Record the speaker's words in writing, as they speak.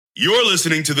You're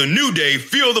listening to The New Day,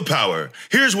 Feel the Power.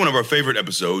 Here's one of our favorite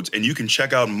episodes, and you can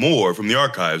check out more from the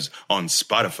archives on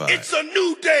Spotify. It's a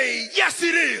new day. Yes,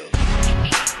 it is.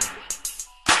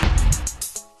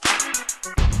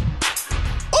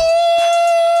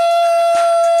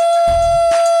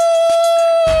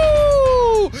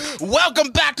 Ooh!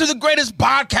 Welcome back to the greatest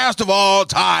podcast of all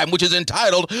time, which is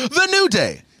entitled The New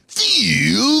Day.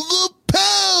 Feel the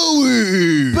power.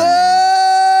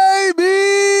 Baby!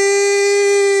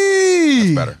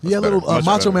 Better. Yeah, a little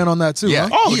Macho Man on that too. Yeah.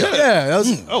 Huh? Oh, yeah. That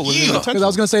was, because I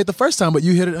was going to say it the first time, but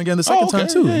you hit it again the second time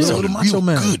too. Yeah, little Macho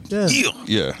Man. Good.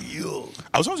 Yeah.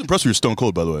 I was always impressed with your Stone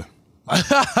Cold, by the way.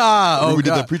 We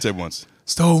did that pre-tape once.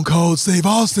 Stone Cold Steve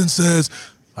Austin says.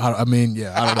 I don't know. You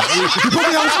put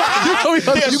me on the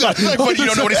spot. You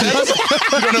don't know what he said.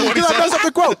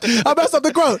 I messed up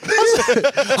the quote.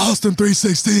 Austin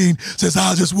 3:16 says,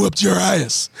 I just whooped your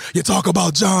ass. You talk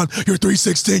about John, you're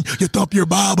 3:16, you thump your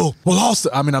Bible. Well,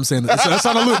 Austin, I'm saying that. That's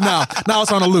on a loop now. Now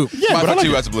it's on a loop. Yeah, but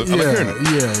that's a loop.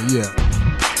 Yeah.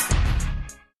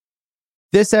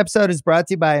 This episode is brought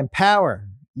to you by Empower.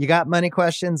 You got money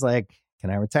questions like, can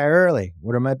I retire early?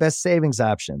 What are my best savings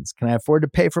options? Can I afford to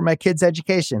pay for my kids'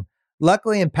 education?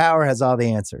 Luckily, Empower has all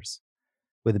the answers.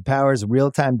 With Empower's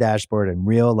real-time dashboard and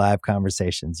real live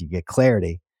conversations, you get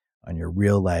clarity on your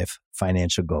real-life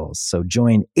financial goals. So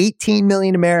join 18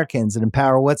 million Americans and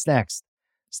empower what's next.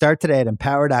 Start today at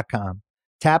empower.com.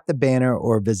 Tap the banner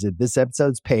or visit this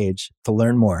episode's page to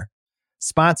learn more.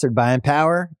 Sponsored by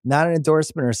Empower, not an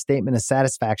endorsement or a statement of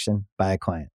satisfaction by a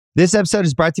client. This episode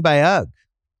is brought to you by UGG.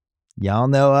 Y'all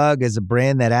know UGG is a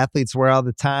brand that athletes wear all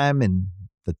the time in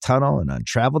the tunnel and on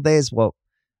travel days. Well,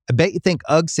 I bet you think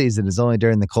UGG season is only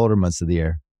during the colder months of the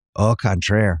year. Au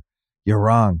contraire, you're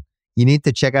wrong. You need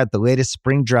to check out the latest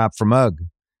spring drop from UGG.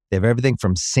 They have everything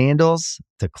from sandals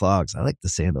to clogs. I like the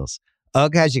sandals.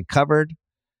 UGG has you covered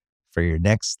for your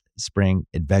next spring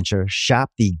adventure.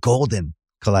 Shop the Golden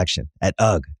Collection at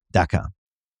UGG.com.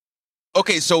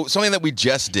 Okay, so something that we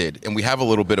just did, and we have a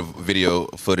little bit of video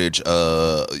footage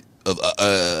of it.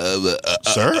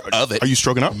 Are you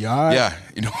stroking up? Yeah,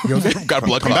 got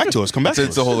blood. Come back to us.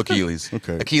 It's the whole Achilles.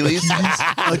 Okay. Achilles.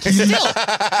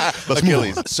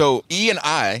 Achilles. So E and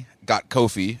I got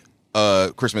Kofi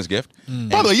a Christmas gift.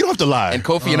 By the way, you don't have to lie. And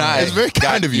Kofi and I It's very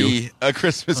kind got of you. E a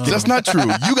Christmas gift. That's not true.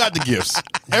 You got the gifts.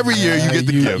 Every year you get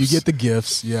the gifts. You get the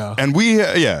gifts, yeah. And we,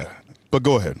 but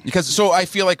go ahead. Because I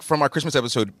feel like from our Christmas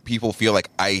episode, people feel like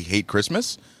I hate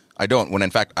Christmas. I don't. When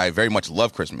in fact, I very much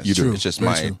love Christmas. You do. It's just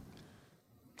Very my true.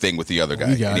 thing with the other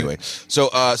guy. You got Anyway, it. so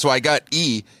I got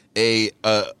E a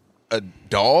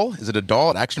doll. Is it a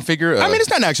doll? An action figure? I mean, it's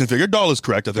not an action figure. Doll is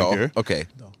correct, I think, doll. here. Okay.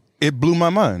 It blew my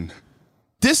mind.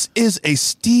 This is a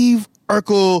Steve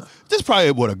Urkel. This is probably,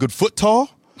 a good foot tall?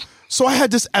 So I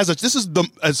had this as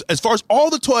far as all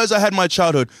the toys I had in my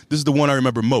childhood, this is the one I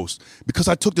remember most because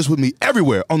I took this with me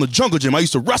everywhere. On the jungle gym, I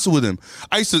used to wrestle with him.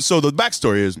 So the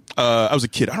backstory is, I was a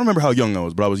kid. I don't remember how young I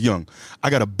was, but I was young. I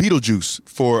got a Beetlejuice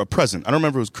for a present. I don't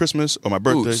remember if it was Christmas or my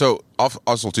birthday. Ooh, so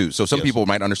also too. So some people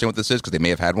might understand what this is because they may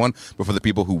have had one, but for the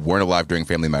people who weren't alive during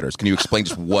Family Matters, can you explain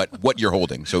just what you're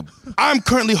holding? So I'm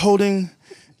currently holding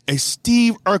a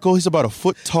Steve Urkel. He's about a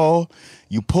foot tall.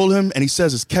 You pull him, and he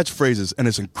says his catchphrases, and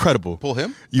it's incredible. Pull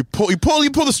him? You pull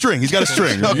the string. He's got a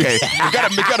string. Okay, you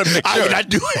gotta make sure. I mean, I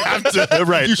do have to.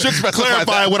 Right. You should specify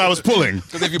clarify that. what I was pulling.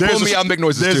 Because if you pull me, I'll make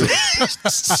noises too.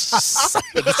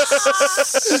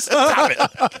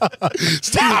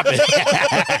 Stop it.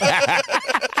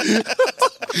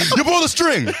 You pull the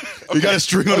string. You got a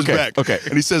string on his back. Okay.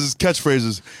 And he says his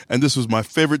catchphrases, and this was my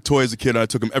favorite toy as a kid, and I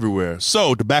took him everywhere.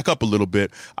 So, to back up a little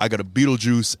bit, I got a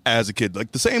Beetlejuice as a kid,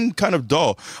 like the same kind of doll.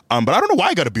 But I don't know why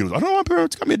I got a Beetlejuice. I don't know why my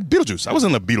parents got me a Beetlejuice. I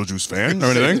wasn't a Beetlejuice fan or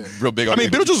anything. Real big on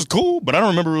Beetlejuice was cool, but I don't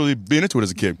remember really being into it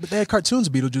as a kid. But they had cartoons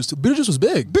of Beetlejuice too. Beetlejuice was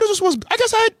big. Beetlejuice was, I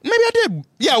guess maybe I did.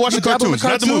 Yeah, I watched the Dabble in cartoons,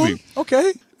 not the cartoon? movie.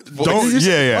 Okay.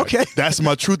 Okay. That's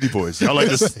my truthy voice. I like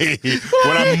to say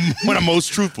when I'm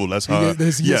most truthful. That's how.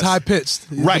 He's high pitched.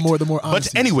 Right. The more honesty.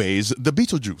 But anyways, the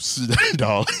Beetlejuice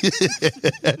doll.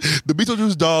 The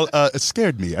Beetlejuice doll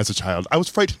scared me as a child. I was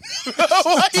frightened.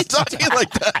 Why are you talking like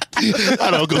that?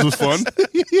 I don't know, because it was fun.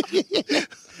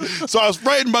 So I was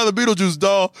frightened by the Beetlejuice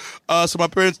doll. So my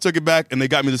parents took it back and they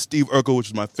got me the Steve Urkel, which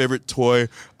is my favorite toy.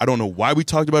 I don't know why we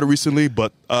talked about it recently,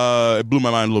 but it blew my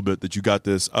mind a little bit that you got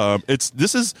this.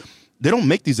 They don't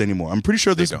make these anymore. I'm pretty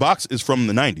sure this box is from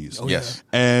the 90s. Oh, yes.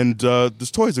 And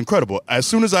this toy is incredible. As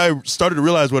soon as I started to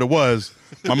realize what it was,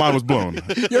 my mind was blown.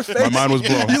 Your face. My mind was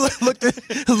blown. You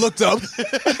looked up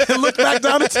and looked back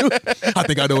down into it. I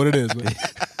think I know what it is. Man.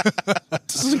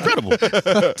 This is incredible.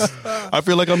 I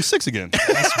feel like I'm 6 again.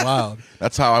 That's wild.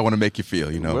 That's how I want to make you feel.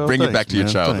 Well, bring it thanks, back to your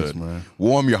man. childhood, Thanks, man.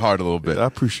 warm your heart a little bit. I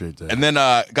appreciate that. And then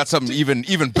got something even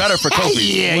better for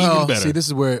Kofi. Well, even better. see, this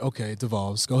is where it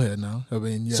devolves. Go ahead now. I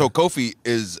mean, yeah. So Kofi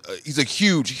is he's a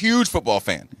huge football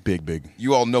fan. Big.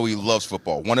 You all know he loves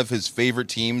football. One of his favorite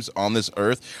teams on this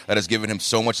earth that has given him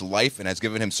so much life and has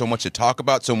given him so much to talk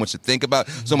about, so much to think about,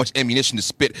 so much ammunition to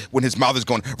spit when his mouth is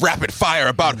going rapid fire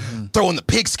about throwing the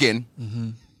pigskin.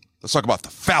 Let's talk about the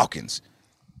Falcons.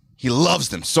 He loves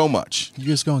them so much. You're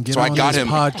just gonna get So on I got this him.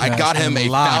 podcast I got him and a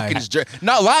lie. Falcons jersey.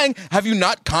 Not lying. Have you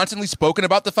not constantly spoken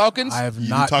about the Falcons? I have You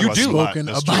not talk about some spoken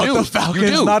lie. That's about true. the You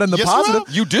Falcons. do. Not in the Yes, you positive.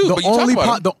 have. You do, The but you talk only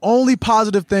about it. the only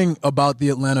positive thing about the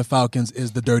Atlanta Falcons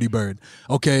is the Dirty Bird.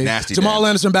 Okay, Nasty Jamal dance.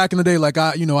 Anderson back in the day, like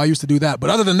I used to do that. But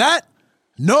other than that.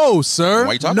 No, sir.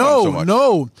 Why you talking about him so much?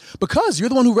 No, because you're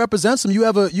the one who represents them. You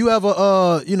have a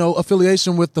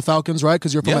affiliation with the Falcons, right?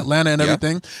 Because you're from Yeah. Atlanta and Yeah.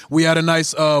 everything. We had a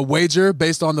nice wager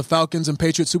based on the Falcons and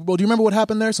Patriots Super Bowl. Do you remember what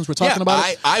happened there? Since we're talking about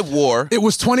it, I wore. it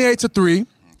was 28-3.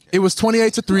 It was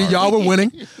 28-3. Y'all were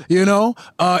winning,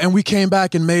 and we came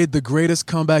back and made the greatest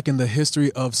comeback in the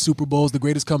history of Super Bowls, the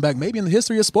greatest comeback maybe in the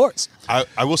history of sports.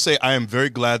 I will say I am very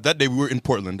glad that day we were in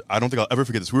Portland. I don't think I'll ever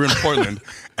forget this. We were in Portland,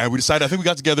 and we decided. I think we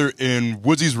got together in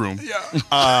Woodsy's room.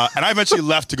 Yeah. And I eventually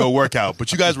left to go work out.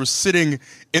 But you guys were sitting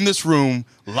in this room,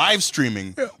 live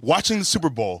streaming, watching the Super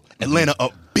Bowl. Atlanta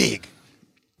up big,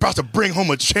 about to bring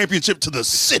home a championship to the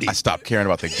city. I stopped caring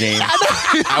about the game.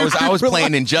 I was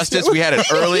playing Injustice. We had it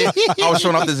early. I was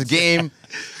showing off this game.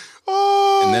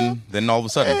 And then all of a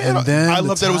sudden, And then I the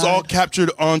love that it was all tide- captured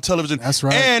on television. That's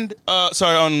right. And on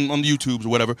the YouTubes or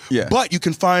whatever. Yeah. But you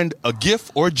can find a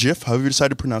GIF or GIF, however you decide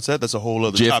to pronounce that. That's a whole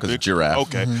other GIF 'cause topic. giraffe.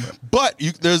 Okay. But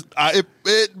it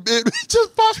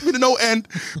just bothers me to no end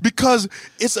because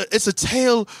it's a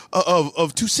tale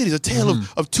of two cities, a tale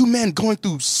of two men going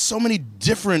through so many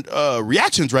different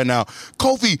reactions right now.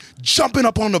 Kofi jumping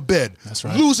up on the bed, That's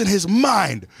right. losing his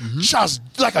mind, just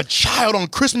like a child on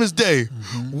Christmas Day.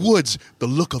 Woods, the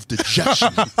look of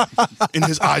dejection in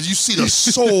his eyes. You see the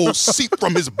soul seep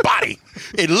from his body.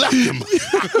 It left him.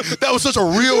 That was such a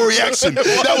real reaction.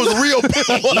 That was real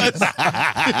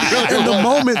pain. in the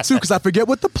moment too, because I forget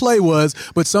what the play was,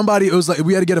 but it was like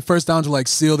we had to get a first down to like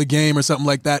seal the game or something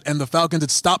like that, and the Falcons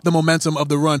had stopped the momentum of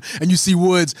the run, and you see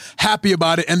Woods happy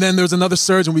about it, and then there's another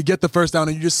surge, and we get the first down,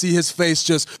 and you just see his face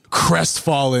just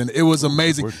crestfallen. It was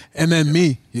amazing, and then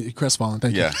me, crestfallen,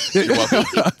 thank Yeah. you. You're welcome.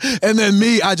 And then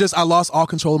me, I lost all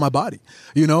control of my body.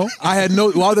 I had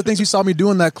all the things you saw me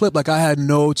do in that clip, like I had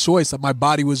no choice. My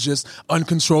body was just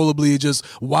uncontrollably just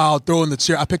wild, throwing the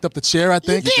chair. I picked up the chair, I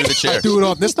think. You threw the chair. I threw it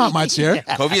off. That's not my chair.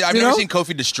 Kofi, I've You never know? seen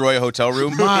Kofi destroy a hotel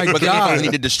room. My but then God. he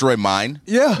needed to destroy mine.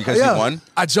 Yeah, because yeah. he won.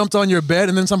 I jumped on your bed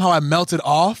and then somehow I melted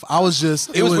off. I was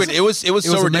just. It was weird. It was so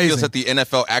ridiculous amazing. that the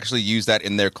NFL actually used that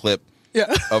in their clip.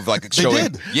 Yeah. Of like showing,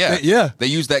 did. yeah, They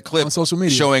used that clip On social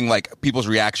media. showing like people's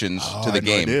reactions to the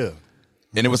game,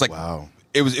 and it was like, Wow.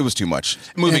 it was too much.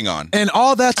 Moving on. And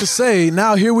all that to say,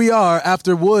 now here we are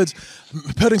after Woods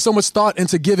putting so much thought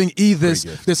into giving E this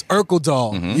Urkel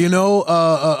doll,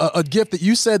 a gift that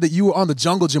you said that you were on the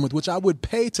Jungle Gym with, which I would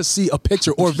pay to see a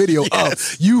picture or video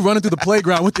of you running through the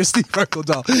playground with your Steve Urkel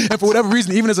doll. And for whatever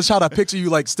reason, even as a child, I picture you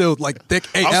like still like thick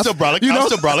AF. I'm still brolic. I'm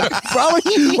still brolic.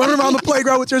 Probably running around the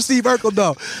playground with your Steve Urkel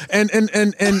doll. And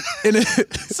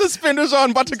Suspenders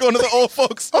on, about to go into the old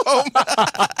folks home.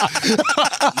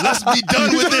 Let's be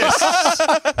done with this.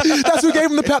 that's who gave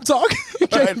him the pep talk.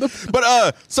 But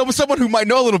someone who might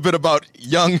know a little bit about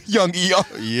young E.R.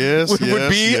 Yes, would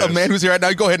be yes. a man who's here right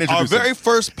now. Go ahead and Our introduce very him.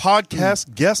 first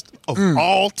podcast guest of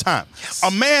all time.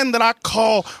 A man that I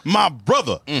call my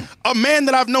brother. A man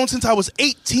that I've known since I was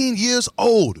 18 years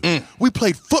old. We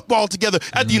played football together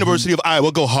at the University of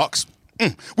Iowa. Go Hawks.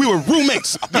 We were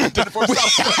roommates. I didn't hit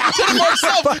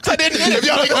If him.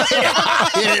 y'all ain't gonna hit it,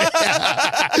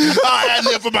 I had to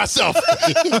live for myself.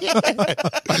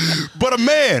 But a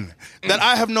man that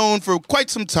I have known for quite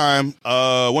some time,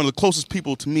 one of the closest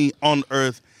people to me on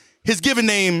earth. His given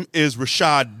name is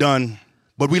Rashad Dunn,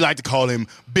 but we like to call him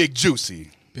Big Juicy.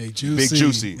 Big Juicy. Big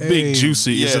Juicy. Hey. Big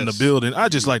Juicy is in the Yes. building. I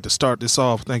just like to start this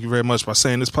off. Thank you very much by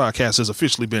saying this podcast has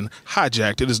officially been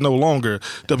hijacked. It is no longer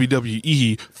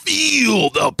WWE Feel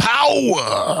the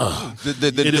Power.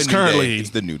 It is currently- It's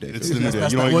the new day. It's the new day.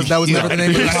 That You know, was never the name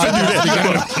of the podcast.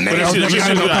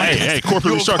 Hey,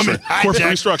 corporate restructuring. Corporate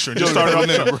restructuring. Just started on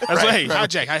there. That's like, hey,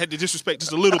 hijack. I had to disrespect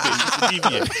just a little bit, just to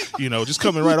deviate. Just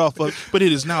coming right off of. But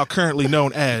it is now currently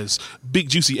known as Big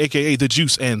Juicy, a.k.a. The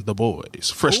Juice and the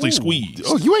Boys. Freshly squeezed.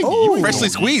 Oh, you ain't Freshly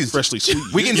squeezed. Freshly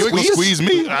squeezed. We can You ain't gonna squeeze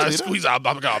me. I squeeze. I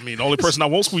mean, the only person I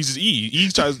won't squeeze is E. E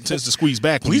tends to squeeze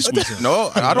back when you squeeze him.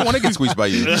 No, I don't want to get squeezed by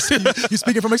you. You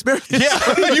speaking from experience? Yeah,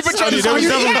 you've been trying to There was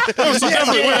squeeze me.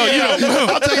 definitely, well,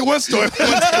 I'll tell you one story.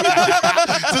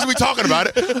 Since we talking about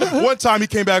it, one time he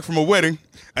came back from a wedding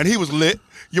and he was lit.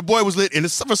 Your boy was lit,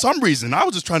 and for some reason, I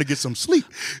was just trying to get some sleep.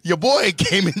 Your boy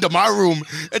came into my room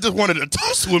and just wanted to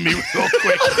toast with me real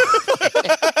quick.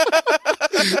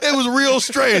 It was real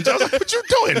strange. I was like, what you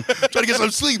doing? Trying to get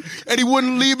some sleep. And he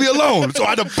wouldn't leave me alone. So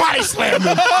I had to body slam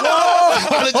him. I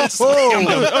had to just slam him.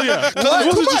 Oh yeah,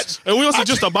 Too it wasn't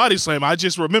just a body slam. I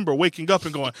just remember waking up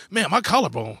and going, "Man, my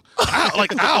collarbone!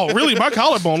 Ow, really? My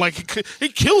collarbone! Like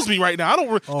it kills me right now. I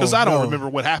don't because I don't remember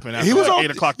what happened after He was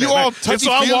 8 o'clock. You that all night. And touchy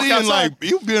so I walk feely and outside. like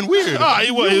you being weird.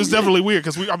 It was definitely weird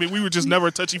because we were just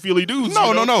never touchy feely dudes. No,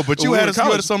 you know? no. But When you we had were in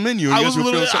college. something in you. I You was guys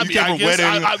were feeling something. You came from a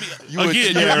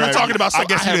wedding. We're talking about. I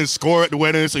guess you didn't score at the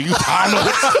wedding, so you.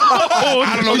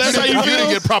 I don't know. That's how you You didn't feel.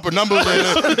 get proper numbers.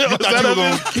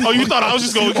 You thought I was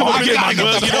just going to I'm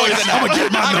gonna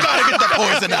get the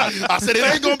poison out. I said it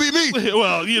ain't gonna be me.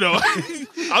 Well,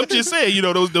 I'm just saying,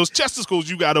 those Chesticles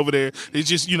you got over there, it's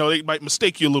just, they might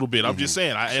mistake you a little bit. I'm just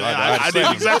saying. I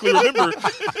didn't exactly remember.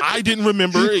 I didn't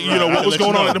remember, what was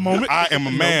going on at the moment. I am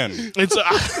a man. It's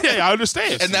I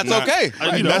understand. And that's okay.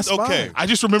 That's okay. I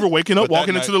just remember waking up, But that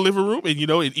walking into night- the living room, and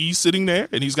and E's sitting there,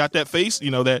 and he's got that face,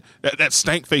 that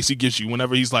stank face he gives you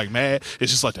whenever he's like mad.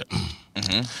 It's just like that,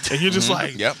 and you're just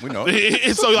like, Yep, we know it.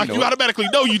 And so like know you it. automatically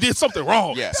know you did something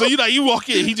wrong. Yeah. So you walk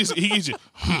in, he gives you,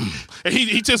 and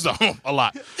he tends to a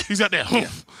lot. He's got that, I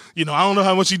don't know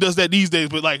how much he does that these days,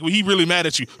 but like when he really mad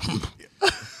at you.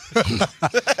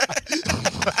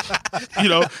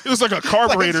 It was like a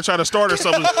carburetor trying to start or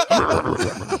something.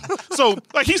 So,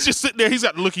 like, he's just sitting there. He's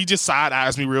got to look. He just side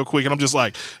eyes me real quick, and I'm just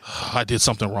like, I did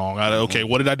something wrong. Okay,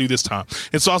 what did I do this time?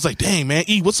 And so I was like, dang, man,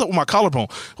 E, what's up with my collarbone?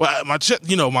 Well, my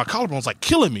collarbone's like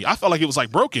killing me. I felt like it was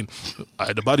like broken. I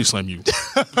had to body slam you.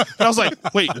 And I was like,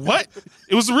 wait, what?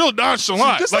 It was real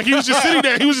nonchalant. Like he was just sitting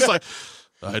there. He was just like,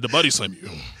 I had to body slam you.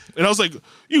 And I was like,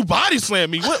 you body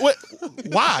slammed me? What?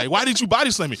 Why? Why did you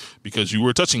body slam me? Because you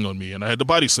were touching on me and I had to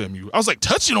body slam you. I was like,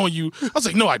 touching on you? I was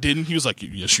like, no, I didn't. He was like,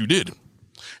 yes, you did.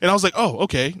 And I was like, oh,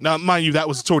 okay. Now, mind you, that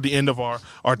was toward the end of our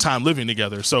time living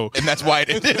together. So, And that's why it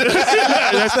ended.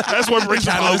 that's what brings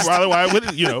me up. Why I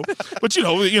wouldn't,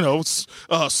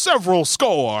 But several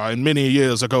score and many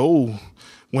years ago,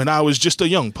 when I was just a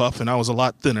young pup and I was a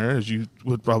lot thinner, as you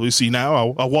would probably see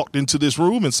now, I walked into this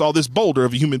room and saw this boulder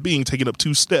of a human being taking up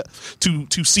two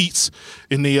seats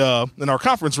in our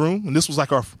conference room. And this was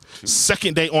like our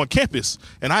second day on campus.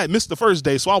 And I had missed the first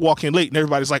day, so I walk in late and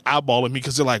everybody's like eyeballing me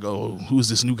because they're like, oh, who is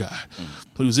this new guy?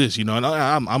 Who's this? And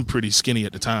I'm pretty skinny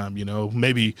at the time,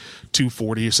 maybe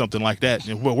 240 or something like that.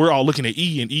 And we're all looking at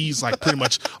E, and E's like pretty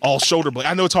much all shoulder blade.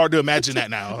 I know it's hard to imagine that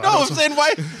now. No, I'm saying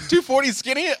why 240 is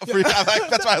skinny.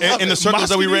 That's why I love In the it. circles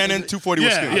that we ran in, 240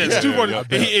 was skinny. Yeah, it's 240.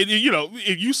 Yeah.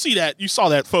 If you saw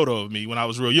that photo of me when I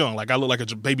was real young. Like I looked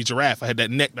like a baby giraffe. I had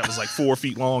that neck that was like 4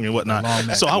 feet long and whatnot.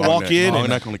 So I walk in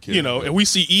and and we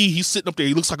see E. He's sitting up there.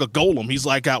 He looks like a golem. He's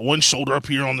like got one shoulder up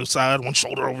here on the side, one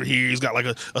shoulder over here. He's got like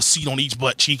a seat on each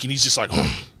butt cheek, and he's just like.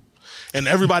 And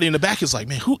everybody in the back is like,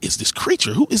 man, who is this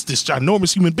creature? Who is this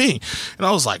ginormous human being? And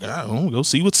I was like, I don't know, go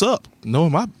see what's up.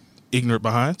 Knowing my ignorant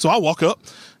behind. So I walk up.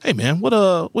 Hey, man,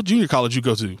 what junior college you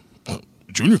go to?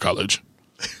 Junior college?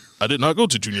 I did not go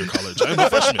to junior college. I'm a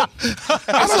freshman.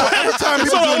 Every time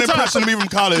people do an impression of me from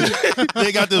college,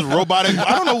 they got this robotic.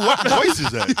 I don't know what voice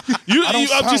is that.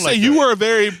 I'm just saying you were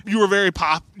very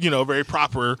pop, very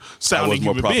proper sounding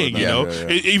more human proper being. than that.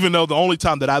 Yeah. Even though the only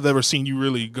time that I've ever seen you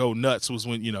really go nuts was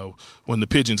when the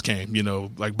pigeons came.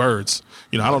 Like birds.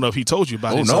 I don't know if he told you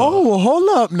about it. Oh, well, hold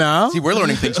up now. See, we're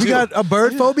learning things too. You got a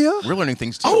bird phobia? We're learning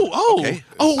things too. Okay.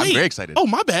 I'm Wait. very excited. Oh,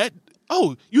 my bad.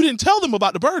 Oh, you didn't tell them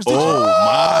about the birds, did you?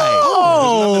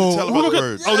 Oh, tell about the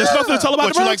birds. Oh, there's nothing to tell about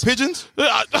What, the you like birds? pigeons?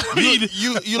 I mean,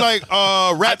 You like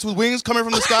rats with wings coming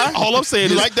from the sky? all I'm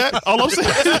saying You is like that? All I'm saying,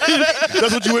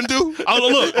 That's what you wouldn't do?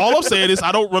 all I'm saying is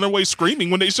I don't run away screaming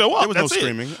when they show up. There was no That's it.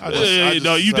 screaming. I just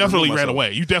No, you decided to definitely move ran myself.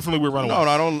 away. You definitely would run away. No,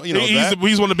 I don't.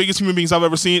 He's one of the biggest human beings I've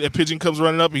ever seen. A pigeon comes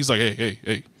running up. He's like, hey.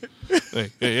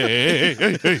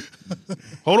 Hey.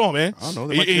 Hold on, man. I don't know.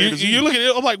 They might carry disease. You look at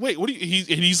it. I'm like, wait, what do you?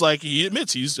 He's like, he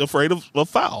admits he's afraid of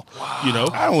foul. Wow.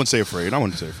 I wouldn't say afraid. I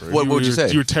wouldn't say afraid. What would you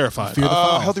say? You were terrified.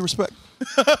 Healthy respect.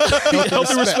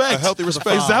 Healthy respect. A healthy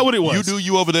respect. Is that what it was? You do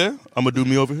you over there. I'm gonna do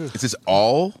me over here. Is this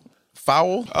all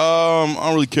foul? I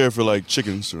don't really care for like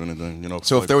chickens or anything.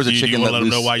 So if there was a Do you chicken want that to let them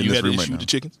know loose why in you this had room to right shoot now. the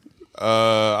chickens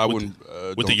I wouldn't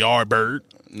with the yard bird?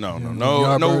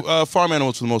 No. Farm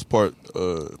animals for the most part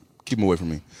Keep him away from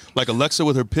me. Like Alexa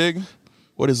with her pig.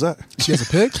 What is that? She has a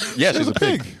pig? Yeah, she's a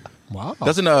pig. Wow.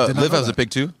 Doesn't Did not Liv know has a that. pig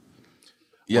too?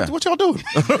 Yeah. What y'all doing?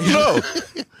 No.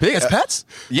 Pig As pets?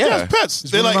 Yeah. Yeah, pets.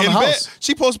 They're running like around in the bed. house.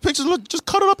 She posts pictures. Look, just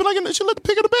cut it up and she let the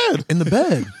pig in the bed. In the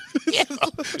bed.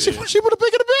 She put a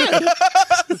pig in the bed.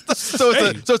 So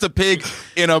it's a pig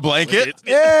in a blanket.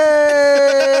 Yay!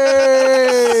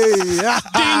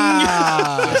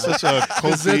 Such a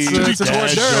cozy It's an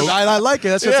hors dad d'oeuvre. joke. I like it.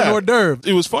 That's just an hors d'oeuvre.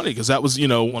 It was funny because that was,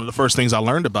 one of the first things I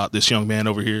learned about this young man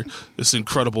over here. This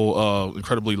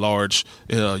incredibly large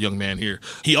young man here.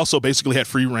 He also basically had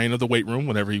free reign of the weight room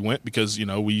whenever he went because,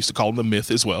 we used to call him the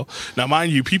Myth as well. Now,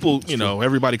 mind you, people,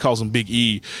 everybody calls him Big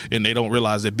E, and they don't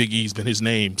realize that Big E's been his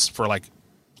name for like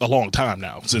a long time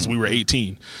now, since we were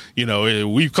 18.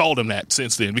 We've called him that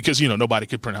since then because, nobody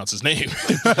could pronounce his name.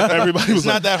 Everybody was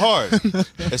It's not that hard.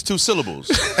 It's 2 syllables.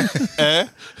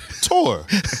 Tor.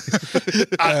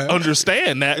 I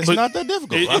understand that. It's but not that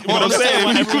difficult. What I'm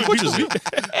saying, Everyone butchers it.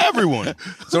 Everyone.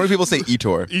 So many people say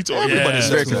Etor. Everybody's It's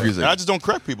very confusing. And I just don't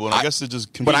correct people, and I guess it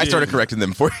just. But I started correcting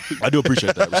them for I do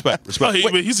appreciate that. Respect. but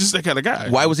he's just that kind of guy.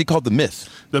 Why was he called the Myth?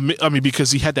 Because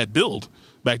he had that build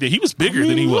back then. He was bigger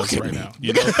than he was right now.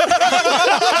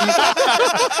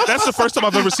 That's the first time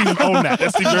I've ever seen him own that.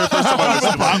 That's the very first time I've ever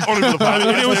seen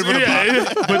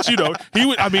him.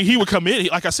 But he would come in.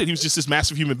 Like I said, he was just this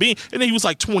massive human being, and then he was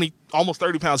like 20, almost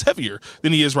 30 pounds heavier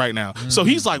than he is right now. So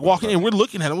he's like walking in. We're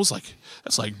looking at him. Was like,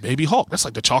 that's like Baby Hulk. That's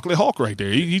like the Chocolate Hulk right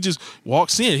there. He just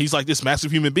walks in. He's like this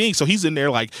massive human being. So he's in there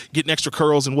like getting extra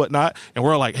curls and whatnot. And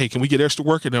we're like, hey, can we get extra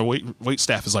work? And their wait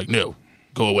staff is like, no,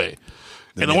 go away.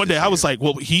 And then one day I was like,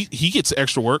 well, he gets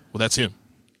extra work. Well, that's him.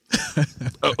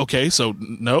 Okay, so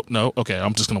no. Okay,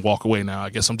 I'm just going to walk away now. I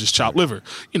guess I'm just chopped liver.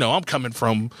 I'm coming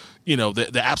from,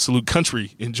 the absolute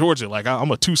country in Georgia. Like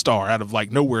I'm a 2-star out of like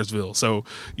Nowheresville. So,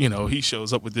 he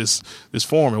shows up with this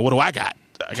form. And what do I got?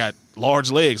 I got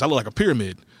large legs. I look like a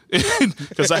pyramid.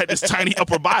 Because I had this tiny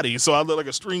upper body, so I looked like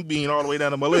a string bean all the way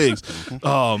down to my legs.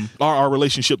 Our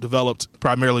relationship developed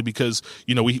primarily because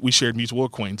we shared mutual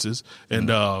acquaintances,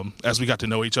 and as we got to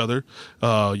know each other,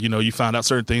 you found out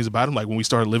certain things about him. Like when we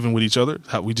started living with each other,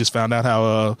 we just found out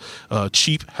how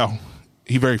cheap, how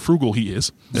very frugal he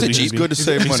is. It's good to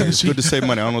save money. It's good to save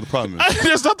money. I don't know what the problem is.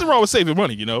 There's nothing wrong with saving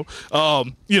money,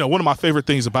 one of my favorite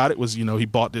things about it was, he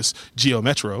bought this Geo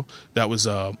Metro. That was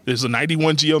it was a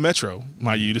 91 Geo Metro.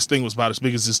 Mind you, this thing was about as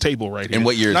big as this table right here. And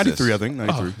what year is 93, this? I think.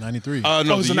 93. 93. No, it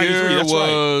was the a 93, year that's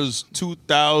right. was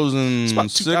 2006.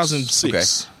 It's about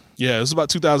 2006. Okay. Yeah, it was about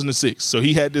 2006. So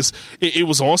he had this. It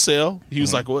was on sale. He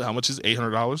was like, "Well, how much is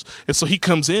 $800?" And so he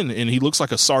comes in and he looks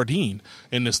like a sardine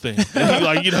in this thing.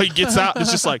 And he gets out. And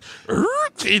it's just like,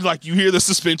 and like you hear the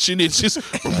suspension. It's just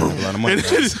A lot of money.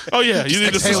 Oh yeah, you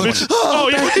need the suspension.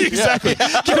 Oh yeah, exactly.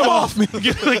 Get him off me.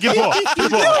 Get him off.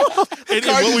 Get him off. And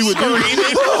what we would do.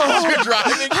 You're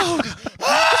driving.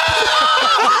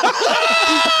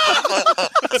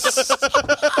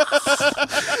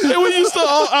 And we used to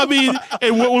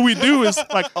and what we do is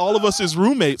like all of us as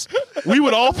roommates, we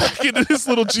would all pack into this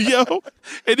little Geo,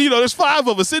 and there's 5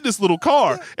 of us in this little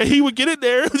car, and he would get in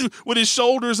there with his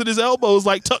shoulders and his elbows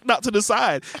like tucked out to the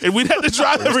side, and we'd have to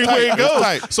drive everywhere and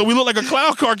go. So we look like a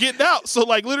clown car getting out. So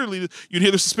like literally, you'd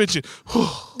hear the suspension.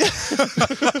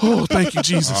 Oh, thank you,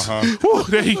 Jesus. Whew,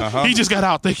 he just got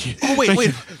out. Thank you. Oh, wait.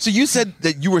 You. So you said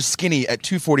that you were skinny at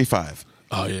 245.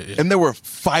 Oh yeah. And there were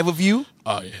 5 of you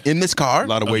in this car? A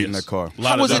lot of weight in yes. that car.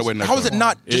 How was it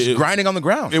not just grinding on the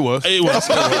ground? It was. It was.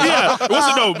 Yeah. It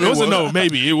wasn't no.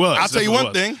 Maybe it was. I'll tell you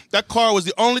one thing. That car was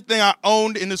the only thing I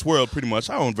owned in this world, pretty much.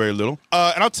 I owned very little.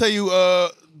 And I'll tell you,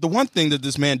 the one thing that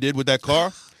this man did with that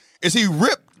car is he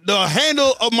ripped the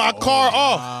handle of my car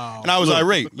off. And I was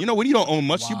irate. When you don't own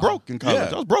much, you broke in college.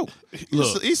 Yeah. I was broke.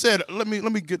 He said, let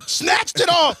me get snatched it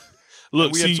off.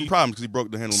 Look, We had some problems because he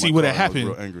broke the handle of my car. what I had was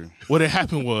happened? real angry. What had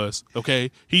happened was,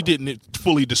 he didn't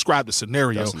fully describe the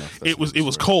scenario. That's enough. It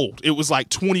was cold. It was like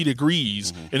 20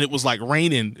 degrees, and it was like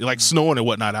raining, like snowing and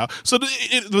whatnot out. So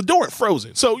the door had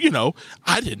frozen. So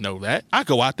I didn't know that. I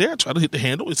go out there, I try to hit the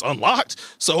handle. It's unlocked.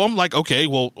 So I'm like, okay,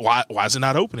 well, why is it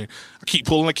not opening? I keep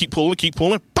pulling,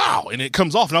 pow, and it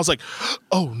comes off. And I was like,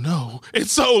 oh no. And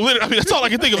so literally, that's all I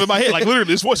can think of in my head. Like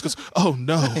literally, this voice goes, oh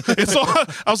no. And so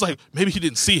I was like, maybe he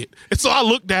didn't see it. And so I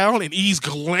look down, and he's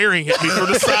glaring at me from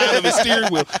the side of the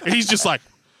steering wheel, and he's just like,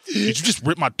 did you just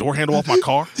rip my door handle off my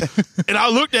car? And I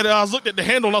looked at the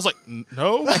handle, and I was like,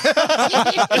 no.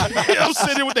 I'm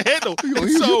sitting with the handle.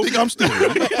 You think I'm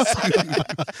stupid?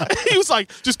 He was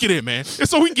like, just get in, man. And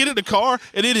so we get in the car,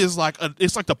 and it is like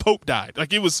it's like the Pope died.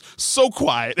 Like, it was so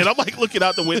quiet, and I'm like looking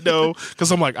out the window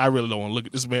because I'm like, I really don't want to look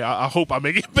at this man. I hope I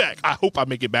make it back. I hope I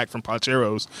make it back from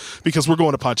Poncheros because we're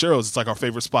going to Poncheros. It's like our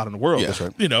favorite spot in the world. Yeah, that's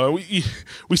right. You know,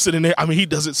 we sit in there. I mean, he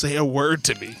doesn't say a word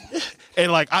to me,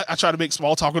 and like I try to make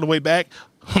small talk on the way back.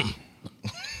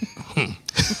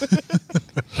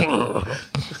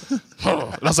 And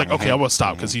I was like, okay, I'm gonna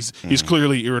stop because he's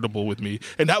clearly irritable with me,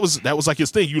 and that was like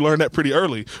his thing. You learned that pretty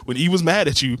early. When he was mad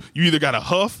at you, you either got a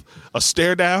huff, a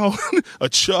stare down, a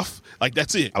chuff. Like,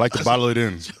 that's it. I like to bottle it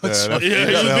in. He's a big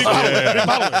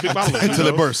bottler. Until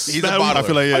it bursts. He's a bottler. I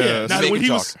feel like, yeah. Now,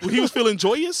 when he was feeling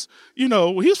joyous,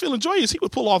 he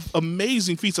would pull off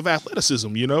amazing feats of athleticism.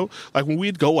 Like when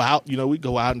we'd go out, we'd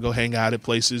go out and go hang out at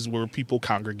places where people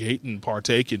congregate and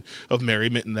partake of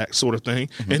merriment and that sort of thing.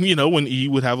 And when E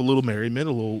would have a little merriment,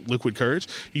 a little liquid courage,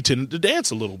 he tended to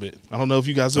dance a little bit. I don't know if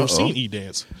you guys have ever seen E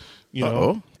dance. Wait.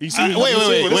 I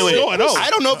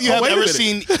don't know if you have ever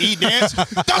seen E dance.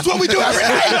 That's what we do every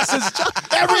night.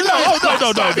 Every night. No.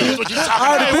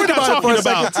 We're not talking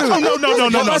about. No.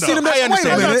 I see them. Wait a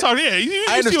minute.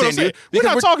 I understand you. We're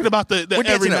not talking about the We're every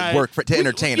dancing night at work to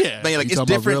entertain it. Yeah. Man, like, it's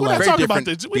talking about different. real life. We're not Very talking about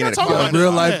different. the. We're being not at a talking club.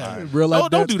 about real life.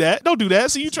 Don't do that. Don't do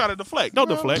that. See, you try to deflect. Don't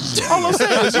deflect. All I'm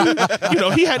saying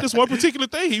is, he had this one particular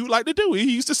thing he would like to do.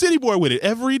 He used to city boy with it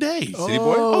every day. City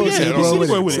boy? Oh yeah, City he boy city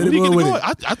boy with it.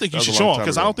 I think you That was should a show long him time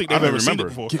because I ago. don't think I they've don't ever seen it remember.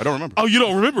 before. I don't remember. Oh, you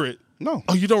don't remember it? No.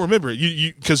 Oh, you don't remember it?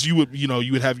 You because you would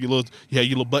have your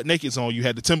little butt nakeds on. You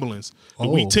had the Timberlands, the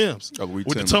wheat Tims,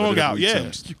 with the tongue out.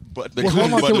 Yeah. But Well,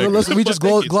 hold on, listen, we just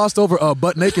glossed over a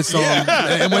butt naked song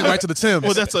and went right to the Timbs.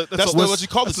 Well, that's what you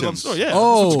call the Timbs. Yeah.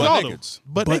 Oh. That's what you call them.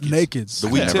 Butt Butt butt nakeds. nakeds. The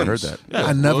wheat Never Timbs. heard that. Yeah.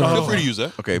 I never Feel heard free to that. use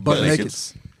that. Okay, Butt butt nakeds.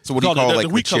 nakeds. So what do you Call call it like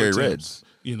the wheat cherry colored reds? Timbs.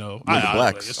 the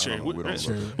blacks. It's cherry. We don't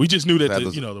know. We just knew that That the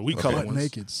was- the wheat okay. color Butt ones,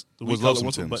 nakeds. the Was wheat color love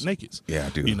ones some were butt Timbs. nakeds. Yeah,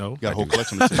 dude. Got a whole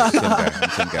collection of Timbs.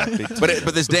 Same guy.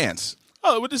 But this dance.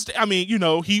 Oh, but this, I mean,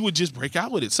 he would just break out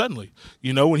with it suddenly.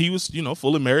 When he was,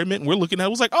 full of merriment, and we're looking at it,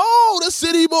 was like, oh, the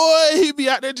city boy. He'd be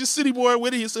out there just city boy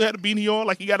with it. He still had a beanie on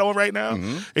like he got on right now.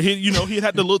 And he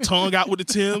had the little tongue out with the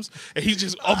Timbs, and he's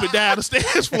just up and down the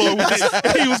stairs floor with it.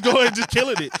 And he was going just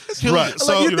killing it. Right.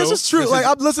 So, this is true. Like,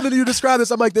 I'm listening to you describe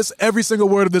this. I'm like, every single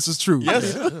word of this is true. Yes,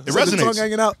 it So the resonates. tongue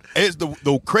hanging out. It's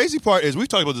the crazy part is we've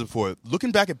talked about this before.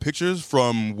 Looking back at pictures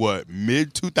from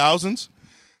mid 2000s,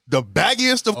 the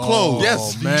baggiest of clothes.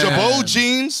 Yes. man. Jabot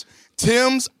jeans,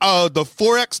 Tim's, the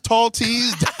 4X tall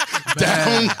tees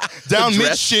down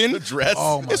mid shin. The dress.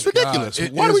 Oh my It's ridiculous. God.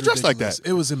 It Why do is we dress like ridiculous. that?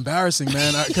 It was embarrassing,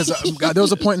 man. Because there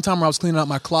was a point in time where I was cleaning out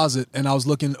my closet and I was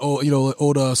looking, old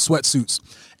sweatsuits,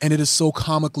 and it is so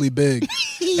comically big,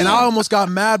 and I almost got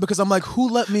mad because I'm like, who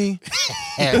let me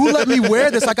wear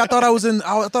this? Like I thought I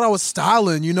was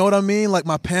styling. You know what I mean? Like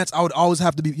my pants, I would always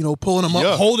have to be, pulling them up,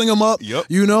 Yeah. holding them up. Yep.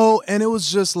 And it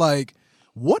was just like,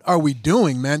 what are we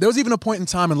doing, man? There was even a point in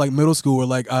time in like middle school where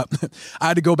like I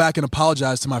had to go back and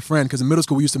apologize to my friend because in middle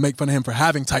school we used to make fun of him for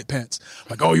having tight pants.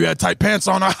 Like, oh, you had tight pants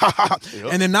on,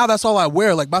 and then now that's all I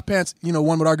wear. Like my pants,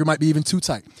 one would argue might be even too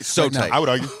tight. So right now. tight. I would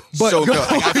argue. But so good.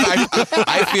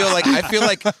 I feel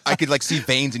like I could like see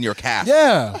veins in your calf.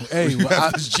 yeah, hey,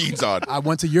 well, Those jeans on. I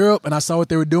went to Europe and I saw what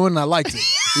they were doing and I liked it,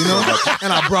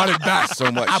 and I brought it back So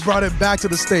much. I brought it back to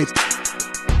the States.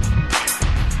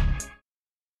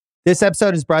 This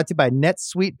episode is brought to you by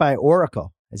NetSuite by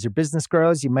Oracle. As your business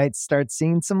grows, you might start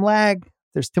seeing some lag.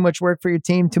 There's too much work for your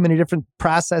team, too many different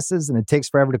processes, and it takes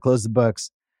forever to close the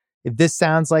books. If this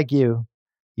sounds like you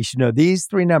should know these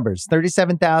three numbers: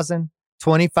 37,000,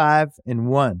 25, and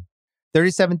 1.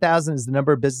 37,000 is the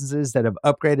number of businesses that have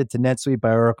upgraded to NetSuite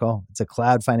by Oracle. It's a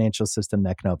cloud financial system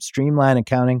that can help streamline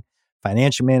accounting,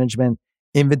 financial management,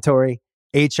 inventory,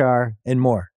 HR, and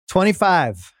more.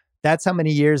 25. That's how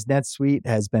many years NetSuite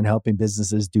has been helping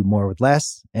businesses do more with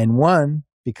less. And 1,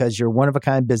 because your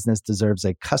one-of-a-kind business deserves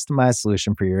a customized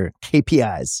solution for your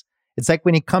KPIs. It's like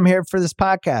when you come here for this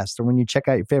podcast or when you check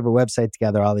out your favorite website to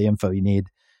gather all the info you need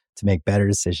to make better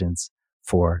decisions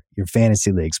for your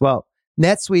fantasy leagues. Well,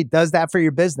 NetSuite does that for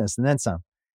your business and then some.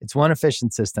 It's one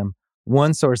efficient system,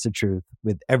 one source of truth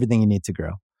with everything you need to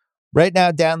grow. Right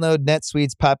now, download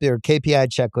NetSuite's popular KPI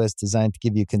checklist designed to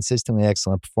give you consistently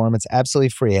excellent performance absolutely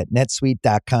free at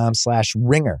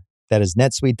netsuite.com/ringer. That is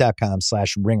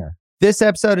netsuite.com/ringer. This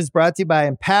episode is brought to you by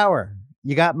Empower.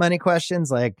 You got money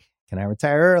questions like, can I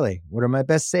retire early? What are my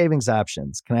best savings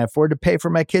options? Can I afford to pay for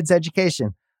my kids'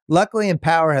 education? Luckily,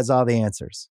 Empower has all the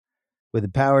answers. With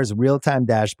Empower's real-time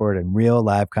dashboard and real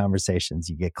live conversations,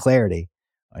 you get clarity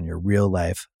on your real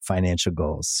life financial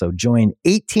goals. So join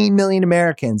 18 million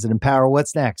Americans and empower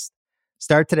what's next.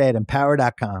 Start today at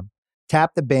empower.com.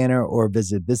 Tap the banner or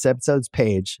visit this episode's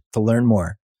page to learn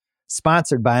more.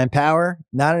 Sponsored by Empower,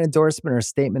 not an endorsement or a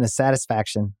statement of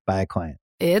satisfaction by a client.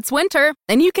 It's winter,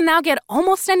 and you can now get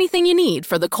almost anything you need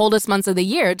for the coldest months of the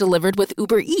year delivered with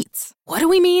Uber Eats. What do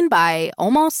we mean by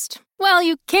almost? Well,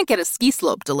 you can't get a ski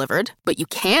slope delivered, but you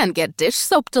can get dish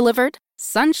soap delivered.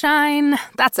 Sunshine,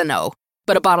 that's a no.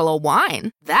 But a bottle of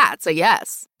wine, that's a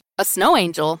yes. A snow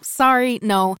angel, sorry,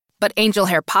 no. But angel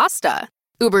hair pasta,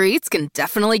 Uber Eats can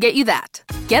definitely get you that.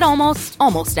 Get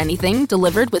almost anything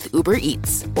delivered with Uber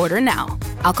Eats. Order now.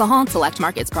 Alcohol in select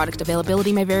markets. Product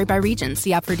availability may vary by region.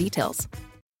 See app for details.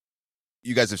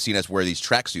 You guys have seen us wear these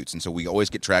tracksuits, and so we always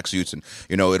get tracksuits, and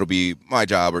it'll be my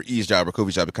job or E's job or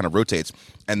Kofi's job. It kind of rotates.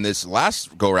 And this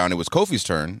last go around, it was Kofi's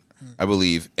turn, I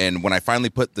believe. And when I finally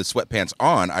put the sweatpants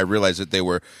on, I realized that they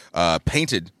were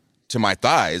painted to my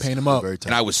thighs. Paint them up.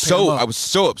 And I was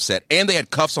so upset. And they had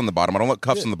cuffs on the bottom. I don't want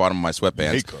cuffs on the bottom of my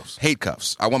sweatpants. Hate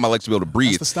cuffs. I want my legs to be able to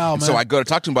breathe. That's the style, man. So I go to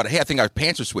talk to him about it. Hey, I think our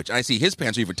pants are switched. And I see his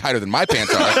pants are even tighter than my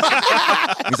pants are.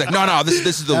 He's like, no, this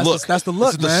is the look. That's the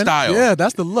look, this is man. the style. Yeah,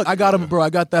 that's the look. I got him, bro. I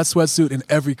got that sweatsuit in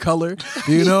every color,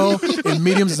 in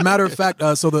mediums. As a matter of fact,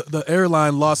 so the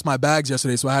airline lost my bags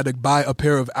yesterday, so I had to buy a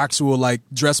pair of actual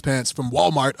dress pants from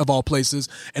Walmart of all places,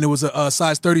 and it was a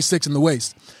size 36 in the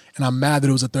waist. And I'm mad that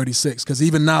it was a 36 because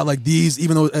even now, these,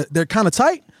 even though they're kind of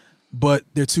tight, but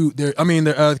they're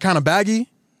kind of baggy.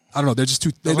 I don't know. They're just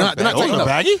too. They're not tight enough.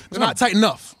 Baggy? They're not tight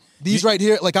enough. These right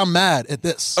here, I'm mad at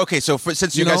this. Okay, so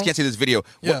since you guys can't see this video,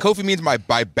 what Kofi means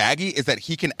by baggy is that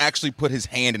he can actually put his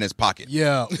hand in his pocket.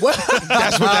 Yeah, that's what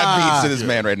that means to this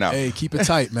man right now. Hey, keep it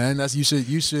tight, man. You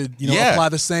should apply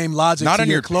the same logic not to on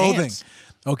your your clothing. pants.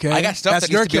 Okay, I got stuff that's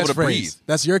that needs your to be able to catchphrase. breathe.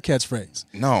 That's your catchphrase.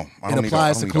 No, I don't it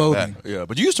applies to clothing. Yeah,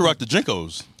 but you used to rock the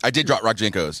Jinkos. I did rock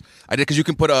Jinkos. I did because you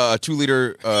can put a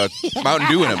 2-liter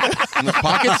Mountain Dew in them. In the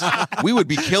pockets, we would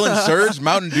be killing Surge,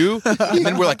 Mountain Dew. And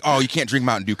then we're like, oh, you can't drink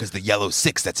Mountain Dew because the yellow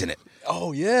 6 that's in it.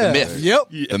 Oh, yeah. The myth. Yep.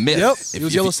 The myth. Yep. It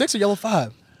was yellow 6 or yellow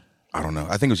 5? I don't know.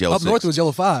 I think it was yellow 6. Up north, it was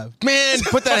yellow 5. Man,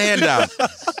 put that hand down.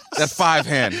 That 5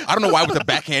 hand. I don't know why with the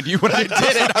backhand you when I did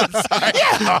it. I'm sorry.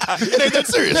 Yeah. It ain't that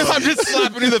serious. I'm just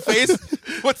slapping you in the face.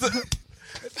 What's the...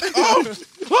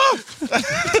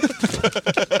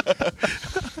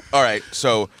 All right,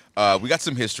 so we got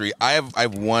some history. I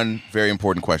have one very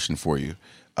important question for you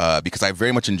because I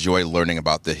very much enjoy learning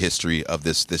about the history of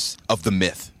of the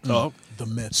myth. Oh, the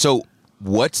myth. So,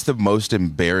 what's the most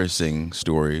embarrassing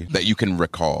story that you can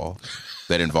recall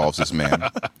that involves this man?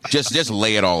 Just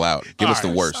lay it all out. Give us the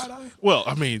worst. Well,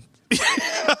 I mean,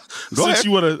 since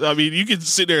you want to, you can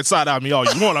sit there and side eye me all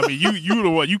you want. You the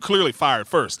one. You clearly fired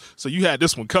first, so you had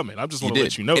this one coming. I just want to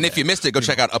let you know. And if you missed it, go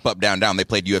check out Up, Up, Down, Down. They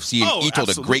played UFC, and he told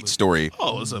a great story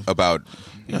about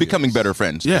becoming better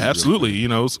friends. Yeah, absolutely.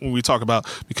 When we talk about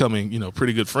becoming,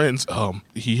 pretty good friends,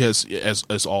 he has,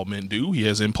 as all men do, he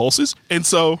has impulses, and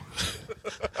so.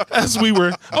 As we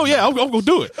were, I'm gonna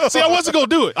do it. See, I wasn't gonna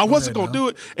do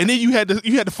it. And then you had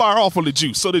to fire off on the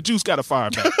juice, so the juice got to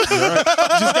fire back. Right?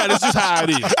 It's just how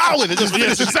it is.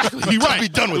 Yes, exactly. You're right. Be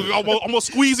done with it. I'm gonna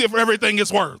squeeze it for everything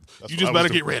it's worth. You just better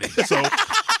get ready.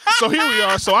 So here we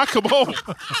are. So I come home.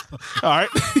 All right.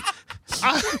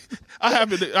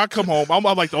 I come home. I'm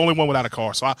like the only one without a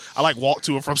car, so I walk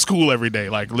to and from school every day.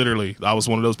 Like literally, I was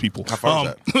one of those people. How far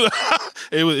was that?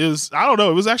 It was. I don't know.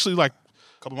 It was actually like.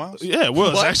 Couple miles? Yeah, it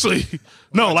was actually.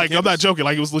 No, I'm not joking.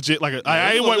 It was legit.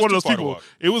 I ain't one of those people.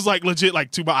 It was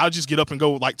legit 2 miles. I'll just get up and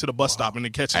go to the bus stop and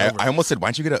then catch it over. I almost said, why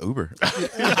don't you get an Uber?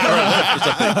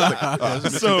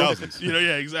 So,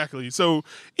 yeah, exactly. So,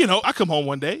 I come home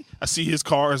one day. I see his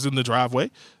car is in the driveway.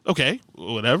 Okay,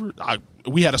 whatever.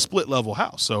 We had a split level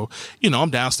house. So, I'm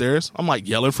downstairs. I'm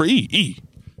yelling for E.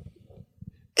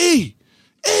 E,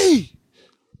 man,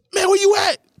 where you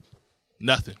at?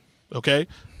 Nothing. Okay.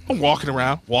 I'm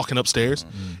walking upstairs.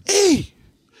 Hey.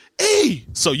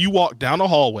 So you walk down the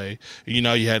hallway. You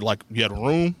had a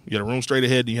room straight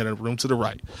ahead, and you had a room to the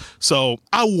right. So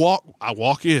I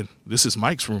walk in. This is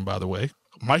Mike's room, by the way.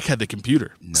 Mike had the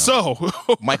computer. No. So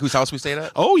Mike, whose house we stayed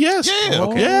at? Oh yes. Yeah.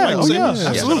 Okay. Yeah. Oh yeah.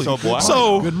 Absolutely.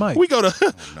 So good Mike. We go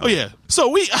to. Oh yeah.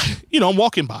 So I'm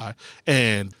walking by,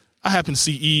 and I happen to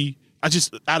see E. I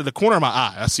just, out of the corner of my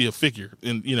eye, I see a figure,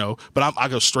 and but I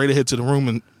go straight ahead to the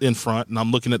room in front, and I'm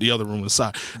looking at the other room on the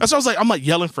side. And so I'm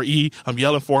yelling for E. I'm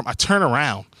yelling for him. I turn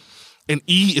around, and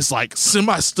E is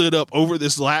semi stood up over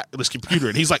this computer,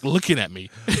 and he's looking at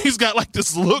me. He's got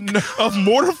this look of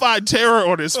mortified terror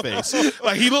on his face.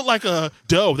 He looked like a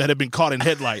doe that had been caught in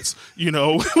headlights, with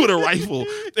a rifle,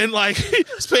 and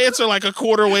his pants are a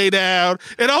quarter way down,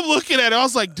 and I'm looking at it. I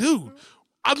was like, dude.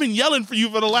 I've been yelling for you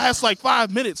for the last like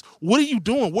 5 minutes. What are you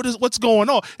doing? What's going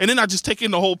on? And then I just take in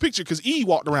the whole picture because E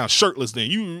walked around shirtless. Then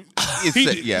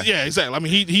yeah, exactly. I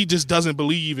mean, he just doesn't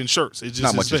believe in shirts. It's just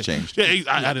not much has changed. Yeah,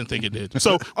 I didn't think it did.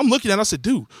 So I'm looking at it. I said,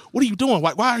 dude, what are you doing?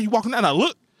 Why are you walking down? And I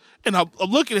look, and I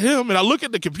look at him, and I look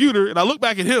at the computer, and I look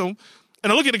back at him.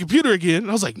 And I look at the computer again,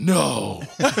 and I was like, no.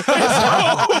 So,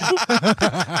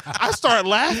 I start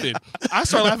laughing. I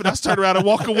turn around and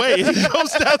walk away. And he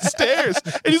goes downstairs,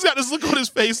 and he's got this look on his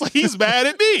face like he's mad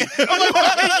at me. I'm like, why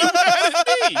are you mad at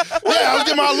me? Yeah, I was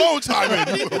getting my alone time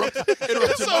in.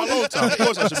 Interrupted my alone time. Of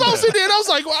course I should So be I'm sitting there, and I was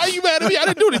like, why are you mad at me? I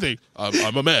didn't do anything.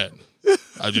 I'm a man.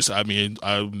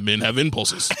 Men have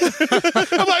impulses.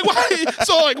 I'm like, why?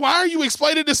 So like, why are you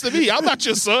explaining this to me? I'm not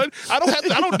your son. I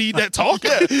don't need that talk.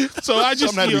 So I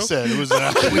just, something had to be said. It was,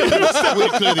 we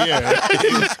clear the air.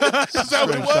 Is that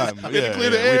what it was? Yeah,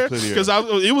 clear the air? Because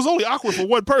it was only awkward for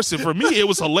one person. For me, it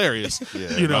was hilarious.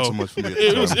 Yeah, not so much for me.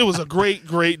 It was a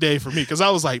great day for me because I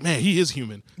was like, man, he is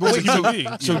human. He's a human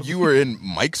being. So you were in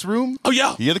Mike's room? Oh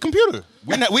yeah. He had a computer.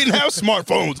 We didn't have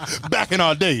smartphones back in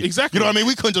our day. Exactly. You know what I mean?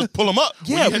 We couldn't just pull them up.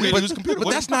 Yeah, computer.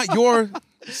 but that's not your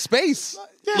space.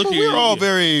 Yeah, Look but here, we were all yeah.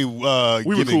 very We were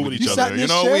giving cool with with each each other. other. You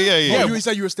know, You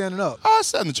said you were standing up. I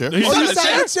sat in the chair. He Oh, you sat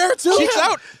sat in the chair too? Cheeks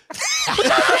out.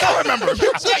 I remember.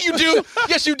 Yeah, you do.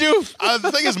 Yes, you do.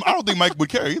 The thing is, I don't think Mike would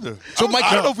care either. So I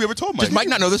Mike, don't know if we ever told Mike. Does Mike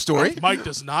not know the story? Mike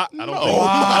does not. I don't No. think.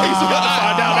 Wow. He's about to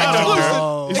find out.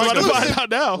 Wow. He's about to find out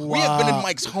now. We have been in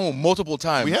Mike's home multiple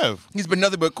times. We have. He's been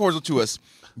nothing but cordial to us.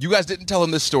 You guys didn't tell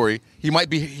him this story. He might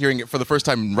be hearing it for the first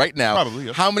time right now. Probably,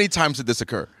 yeah. How many times did this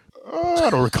occur? I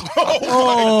don't recall.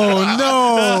 Oh,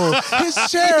 no. His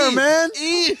chair, man.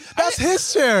 That's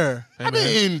his chair. I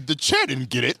mean, the chair didn't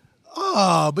get it.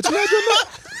 Oh, but you had to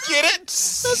Get it?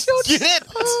 Get it?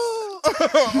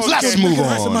 know. Let's move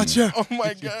Rest in my on. chair. Oh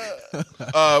my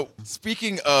god.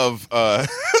 Speaking of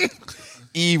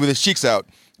E with his cheeks out,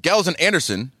 Gallows and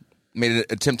Anderson made an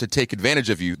attempt to take advantage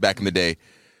of you back in the day.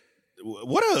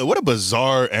 What a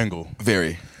bizarre angle.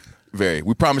 Very.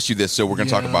 We promised you this, so we're going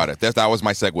to talk about it. That was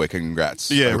my segue. Congrats.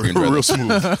 I Yeah, hope you enjoyed real this.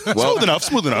 smooth.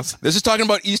 Smooth enough. This is talking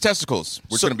about E's testicles.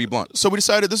 We're going to be blunt. So we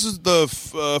decided this is the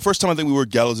first time I think we were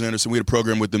Gallows and Anderson. We had a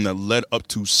program with them that led up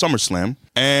to SummerSlam,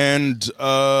 and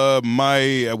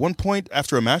at one point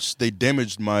after a match, they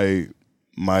damaged my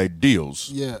deals.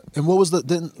 Yeah. And what was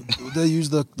didn't they use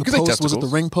the say post? Was it testicles.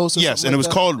 the ring post? Or Yes, something and it like was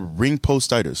that? called ring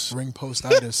postitis. ring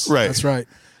postitis. Right. That's right.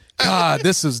 God,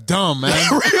 this is dumb, man.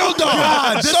 Real dumb.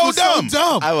 God, this so was dumb. so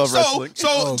dumb. I love wrestling.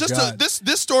 Oh, God.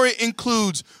 This story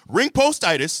includes ring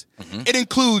postitis. It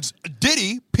includes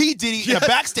Diddy, P. Diddy, in a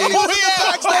backstage.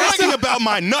 Bragging about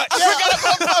my nuts.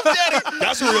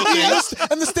 That's a real thing.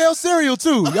 And the stale cereal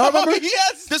too. Y'all remember?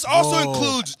 Yes. This also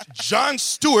includes Jon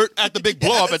Stewart at the big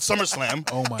blow up at SummerSlam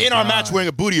Oh, my in our God. match wearing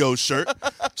a Booty-O shirt.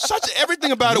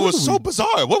 Everything about it was so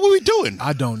bizarre. What were we doing?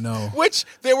 I don't know. Which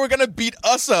they were going to beat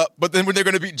us up, but then when they're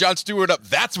going to beat Jon Stewart up,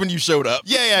 that's when you showed up.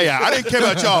 Yeah. I didn't care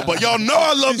about y'all, but y'all know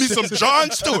I love me some Jon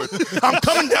Stewart. I'm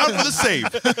coming down for the save.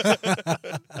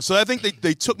 So I think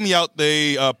they took me out.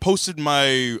 They posted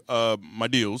my my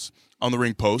deals on the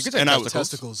ring post. You could say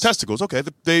testicles. Testicles, okay.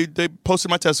 They posted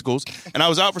my testicles, and I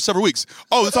was out for several weeks.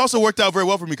 Oh, this also worked out very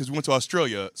well for me because we went to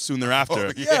Australia soon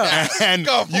thereafter. yeah. And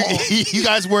you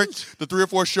guys worked the 3 or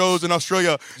 4 shows in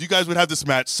Australia. You guys would have this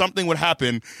match. Something would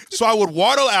happen. So I would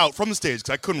waddle out from the stage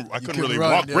because I couldn't really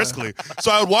run, walk yeah. briskly.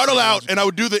 So I would waddle out, and I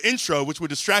would do the intro, which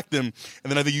would distract them,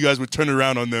 and then I think you guys would turn it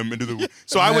around on them and do the.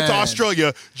 So I went to Man.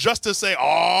 Australia just to say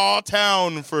 "Aw,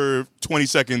 town" for 20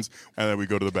 seconds, and then we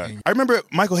go to the back. I remember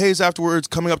Michael Hayes afterwards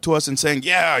coming up to us and saying,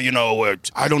 "Yeah,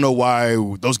 I don't know why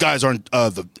those guys aren't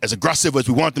as aggressive as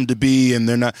we want them to be, and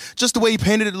they're not." Just the way he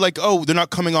painted it, like, "Oh, they're not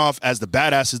coming off as the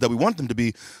badasses that we want them to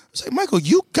be." I was like, Michael,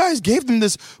 you guys gave them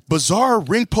this bizarre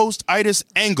ring post-itis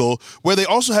angle where they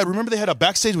also had, remember they had a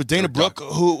backstage with Dana Brooke,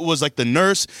 who was like the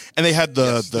nurse, and they had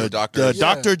the doctor.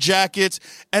 doctor jackets,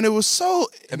 and it was so...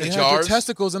 And They the had your jars.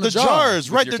 testicles in The the jar.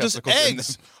 jars, right? your They're just testicles in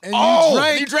eggs. And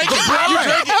you drank the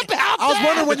I was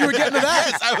wondering when you were getting to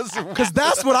that. Because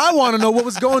that's what I want to know, what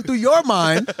was going through your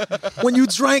mind when you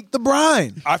drank the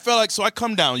brine. I felt like, so I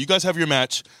come down, you guys have your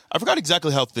match. I forgot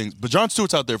exactly how things, but Jon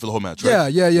Stewart's out there for the whole match, right?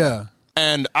 Yeah.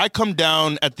 And I come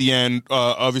down at the end,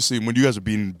 obviously, when you guys are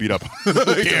being beat up. Who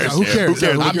cares? Who cares? Who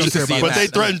cares? I'm just seeing But that. they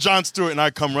threatened Jon Stewart, and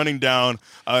I come running down,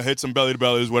 hit some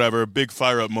belly-to-bellies, whatever, big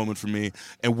fire-up moment for me.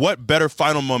 And what better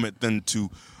final moment than to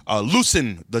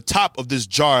loosen the top of this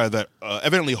jar that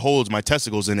evidently holds my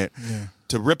testicles in it,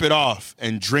 to rip it off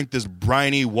and drink this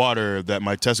briny water that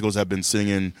my testicles have been sitting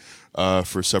in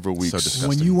for several weeks. So disgusting.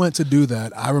 When you went to do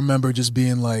that, I remember just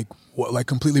being like,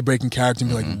 completely breaking character and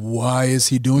be like, why is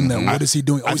he doing that? What is he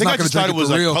doing? Oh, I he's think not I going just to drink thought it it was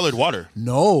for like real. colored water.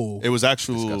 No. It was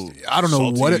actual. I don't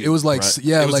know what it was like. Right.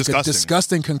 Yeah, It was like disgusting. a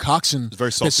disgusting concoction very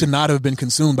that salty. should not have been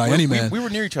consumed by any man. We were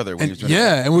near each other when he was doing it.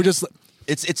 Yeah, and we're just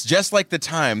It's just like the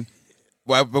time.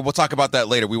 Well, but we'll talk about that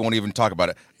later. We won't even talk about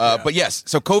it. But yes,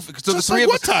 so Kofi. So the Just three like of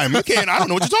what us. time? You can't. I don't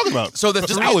know what you're talking about. So the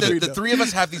Just three, out with the it. three of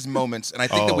us have these moments, and I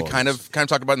think that we Oh, kind of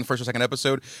talked about in the first or second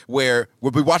episode, where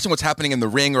we'll be watching what's happening in the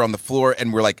ring or on the floor,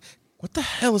 and we're like, "What the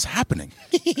hell is happening?"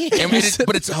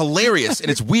 But it's hilarious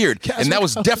and it's weird, and that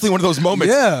was definitely one of those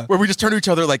moments, Yeah. where we just turn to each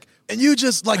other like, and you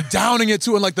just like downing it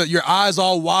too, and like your eyes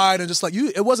all wide, and just like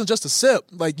you. It wasn't just a sip.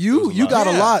 Like you got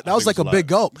a Yeah. lot. That was like think it a was a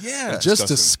big lot. gulp. Yeah. just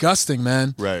Disgusting. disgusting,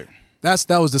 man. Right. That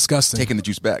was disgusting. taking the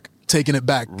juice back. Taking it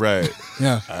back. Right.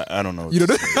 Yeah. I don't know. You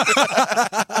know.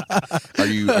 Are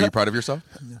you proud of yourself?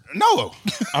 No,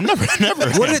 I'm never.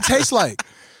 What did it taste like?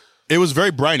 It was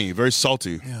very briny, very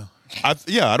salty. Yeah. I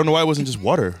don't know why it wasn't just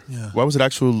water. Yeah. Why was it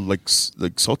actual like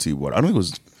salty water? I don't think it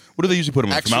was. What do they usually put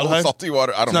them in? Actual Formaldehyde? salty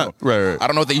water. I don't know. Not- right. I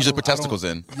don't know what they usually put testicles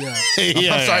in. Yeah.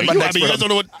 Yeah, I'm sorry, I'm not you, an I mean, you expert guys don't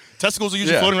know what testicles are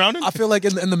usually Yeah. floating around in? I feel like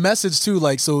in the message too,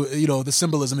 like, so, you know, the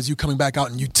symbolism is you coming back out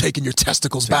and you taking your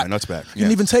testicles Taking back. my nuts back. You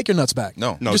didn't even take your nuts back.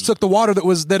 No. You just took the water that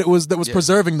was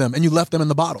preserving them and you left them in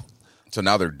the bottle. So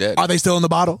now they're dead. Are they still in the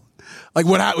bottle? Like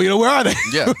where are they?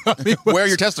 Yeah. I mean, Where are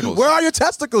your testicles? Where are your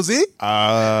testicles, E?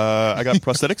 I got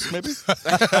prosthetics, maybe. Is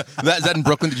that in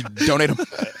Brooklyn? Did you donate them?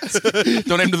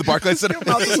 Donate them to the Barclays Center?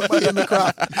 Somebody in the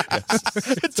crowd.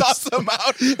 Toss them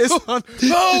out. It's on,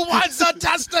 Who wants a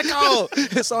testicle?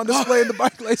 it's on display in the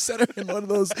Barclays Center in one of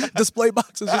those display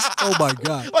boxes. Just, oh my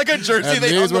God. Like a jersey, And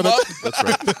they hung these were them the- up.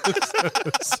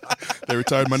 That's right. They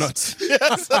retired my nuts.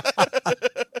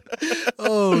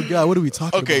 Oh God, what are we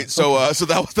talking Okay, about? so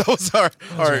that was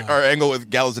our angle with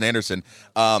Gallows and Anderson.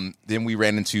 Then we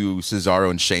ran into Cesaro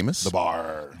and Sheamus. The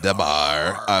bar.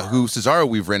 Who Cesaro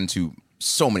we've ran into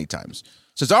so many times.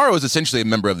 Cesaro is essentially a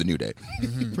member of the New Day.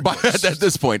 But at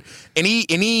this point,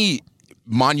 any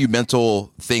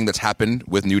monumental thing that's happened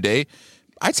with New Day,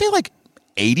 I'd say like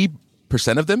 80%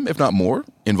 of them, if not more,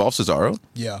 involve Cesaro.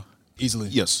 Yeah, easily.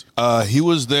 Yes. He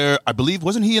was there, I believe.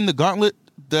 Wasn't he in the gauntlet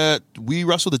that we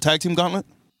wrestled, the tag team gauntlet?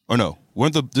 Or no?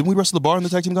 Didn't we wrestle the bar in the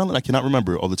tag team gauntlet? I cannot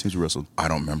remember all the teams we wrestled. I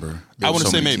don't remember. I want to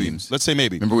say maybe. Let's say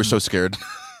maybe. Remember, we were so scared.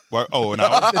 Why- Oh, an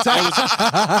hour?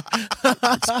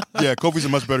 Yeah, Kofi's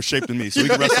in much better shape than me, so he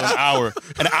can wrestle an hour.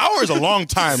 An hour is a long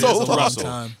time So to long wrestle.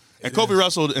 time. And Kofi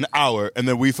wrestled an hour, and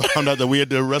then we found out that we had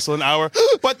to wrestle an hour.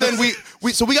 But then we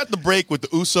got the break with the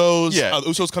Usos. Yeah. The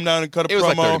Usos come down and cut a It was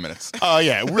promo. like 30 minutes.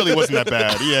 Yeah, it really wasn't that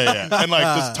bad. Yeah. And like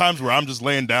there's times where I'm just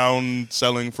laying down,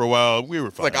 selling for a while. We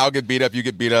were fine. Like, I'll get beat up, you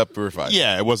get beat up, we're fine.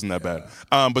 Yeah, it wasn't that bad.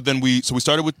 But then we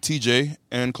started with TJ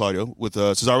and Claudio, with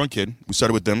Cesaro and Kid. We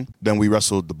started with them. Then we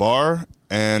wrestled the bar,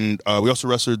 and we also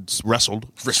wrestled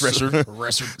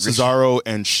Cesaro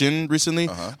and Shin recently.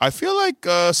 I feel like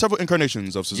several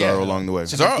incarnations of Cesaro Yeah. along the way.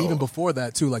 Cesaro. Even before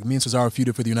that too, like me and Cesaro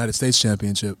feuded for the United States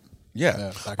Championship. Yeah. back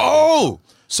in the Oh,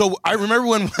 so I remember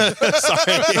when. Sorry.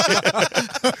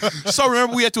 So I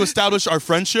remember we had to establish our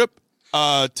friendship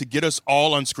to get us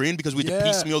all on screen because we had to Yeah.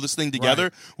 piecemeal this thing together.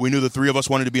 Right. We knew the three of us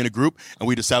wanted to be in a group, and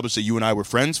we'd established that you and I were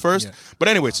friends first. Yeah. But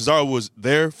anyway, Cesaro was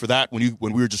there for that when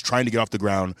we were just trying to get off the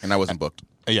ground. And I wasn't booked.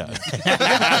 Yeah,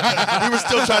 we were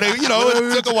still trying to.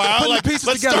 It took a while. Putting Like, the pieces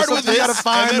let's together. start with Sometimes you this, gotta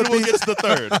find and then the we'll get to the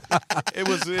third. It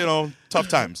was, tough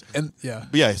times. And yeah,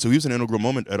 But yeah, so he was an integral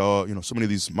moment at all. So many of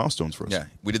these milestones for us. Yeah.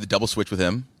 We did the double switch with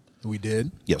him. we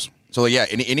did. Yes. So yeah,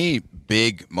 any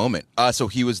big moment. So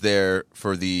he was there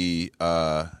for the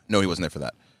no, he wasn't there for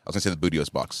that. I was gonna say the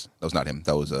Budios box. That was not him.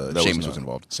 That was Sheamus was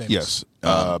involved. Same. Yes,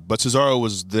 but Cesaro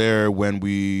was there when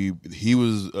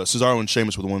Cesaro and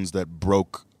Sheamus were the ones that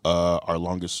broke our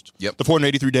longest. Yep. The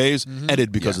 483 days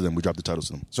ended because of them. We dropped the titles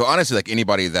to them. So honestly, like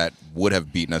anybody that would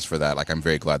have beaten us for that, like I'm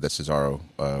very glad that Cesaro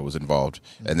was involved.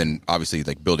 And then obviously,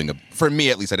 like for me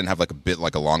at least, I didn't have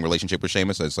like a long relationship with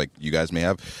Sheamus as like you guys may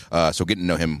have. So getting to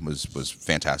know him was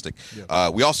fantastic.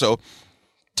 We also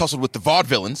tussled with the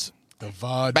Vaudevillains. The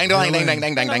VOD. Bang dang dang dang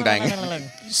dang dang dang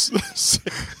dang.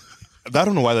 I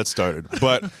don't know why that started,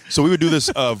 but so we would do this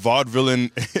vaudevillain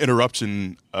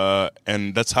interruption,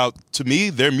 and that's how, to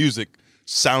me, their music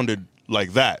sounded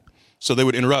like that. So they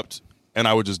would interrupt, and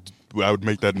I would just I would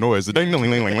make that noise. The ding, ding,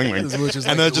 ding, ding, ding, ding. Which is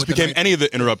And like then it just with the became night- any of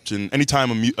the interruption.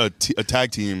 Anytime a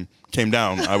tag team came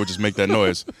down, I would just make that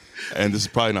noise. And this is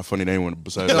probably not funny to anyone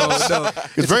besides us. No,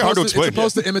 It's very hard to explain. It's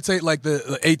supposed to imitate like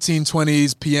the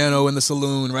 1820s piano in the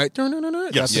saloon, right?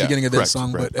 That's the Yeah, beginning of their correct,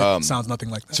 song, correct. but it sounds nothing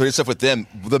like that. So it's stuff with them.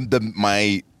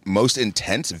 My most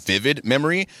intense, vivid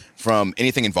memory from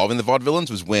anything involving the Vaudevillains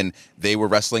was when they were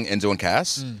wrestling Enzo and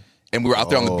Cass. And we were out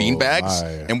there on the beanbags,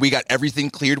 and we got everything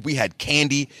cleared. We had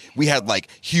candy. We had like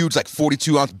huge, like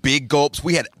 42-ounce big gulps.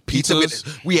 We had pizza.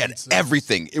 We had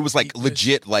everything. It was like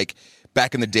legit, like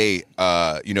back in the day,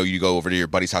 you go over to your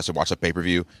buddy's house to watch a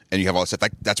pay-per-view, and you have all this stuff.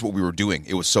 Like, that's what we were doing.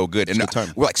 It was so good. And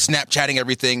we're like Snapchatting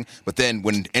everything. But then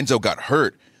when Enzo got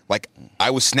hurt, like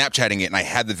I was Snapchatting it, and I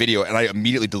had the video, and I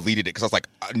immediately deleted it because I was like,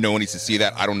 no one needs to see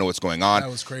that. I don't know what's going on. That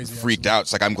was crazy. Freaked out.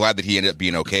 It's like I'm glad that he ended up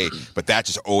being okay, but that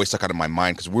just always stuck out of my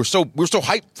mind because we're so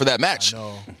hyped for that match.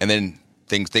 And then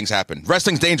things happen.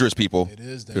 Wrestling's dangerous, people. It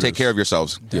is dangerous. Take care of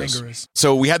yourselves. Dangerous.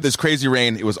 So we had this crazy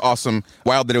reign. It was awesome.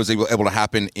 Wild that it was able to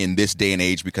happen in this day and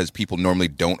age because people normally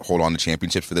don't hold on to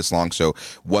championships for this long. So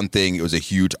one thing, it was a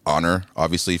huge honor,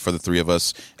 obviously, for the three of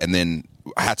us. And then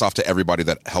hats off to everybody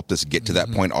that helped us get to that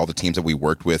point, all the teams that we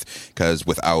worked with, because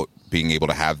without being able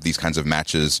to have these kinds of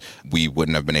matches, we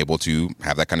wouldn't have been able to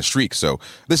have that kind of streak. So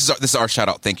this is our shout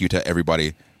out. Thank you to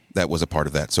everybody that was a part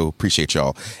of that. So appreciate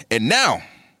y'all. And now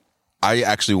I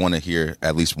actually want to hear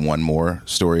at least one more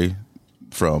story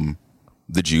from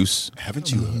the Juice.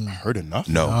 Haven't you heard enough?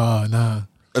 No. Oh, nah.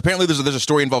 Apparently there's a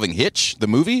story involving Hitch, the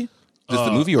movie. Is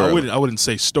the movie or I wouldn't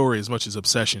say story as much as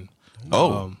obsession.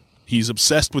 Oh. He's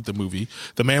obsessed with the movie.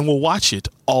 The man will watch it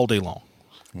all day long.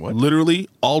 What? Literally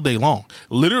all day long.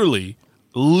 Literally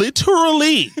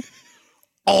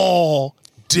all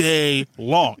day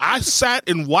long. I sat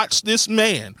and watched this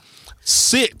man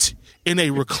sit in a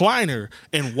recliner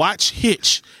and watch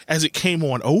Hitch as it came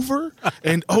on over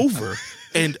and over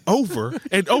and over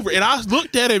and over. And I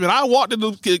looked at him and I walked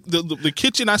into the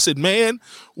kitchen. I said, man,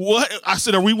 what? I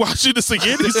said, are we watching this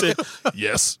again? He said,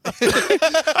 yes.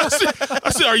 I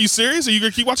said, are you serious? Are you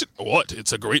going to keep watching? What?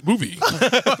 It's a great movie.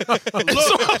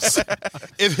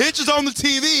 If Hitch is on the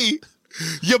TV,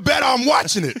 you bet I'm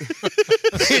watching it.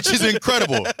 Hitch is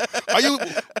incredible. Are you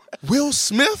Will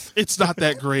Smith? It's not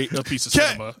that great a piece of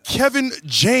cinema. Kevin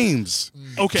James.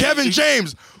 Okay. Kevin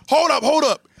James. Hold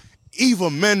up. Eva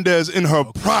Mendes in her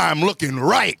prime looking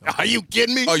right. Are you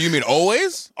kidding me? Oh, you mean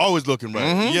always? Always looking right.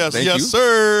 Mhm. Yes, Thank yes, you.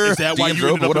 sir. Is that why DM you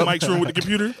ended what up in up? Mike's room with the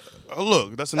computer? Oh,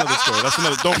 look, that's another story.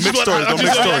 Don't mix stories. Don't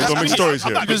mix stories. Don't mix stories I'm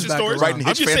here. not mixing stories. Writing I'm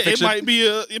Hitch just fan saying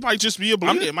fiction? it might just be a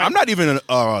bleed. I'm not even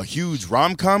a huge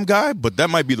rom-com guy, but that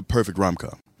might be the perfect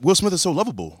rom-com. Will Smith is so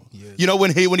lovable. You know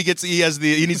when he needs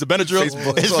the Benadryl,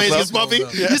 his face gets puffy.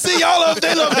 You see, y'all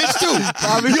they love Hitch too.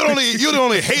 You're the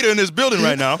only hater in this building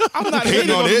right now. I'm not hating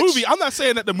on the Hitch. movie. I'm not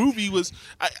saying that the movie was.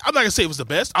 I'm not gonna say it was the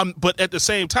best. But at the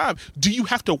same time, do you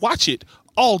have to watch it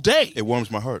all day? It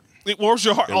warms my heart. It warms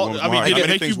your heart. It warms I my mean, heart. did Not it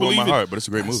many make you things warm believe my it? heart, but it's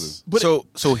a great movie. But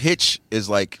So Hitch is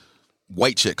like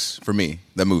White Chicks for me,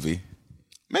 that movie.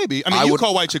 Maybe. I mean, you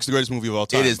call White Chicks the greatest movie of all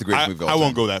time. It is the greatest movie of all I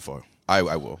won't time. go that far. I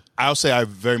will. I'll say I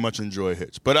very much enjoy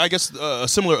Hitch, but I guess a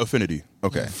similar affinity.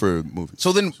 Okay. For movies.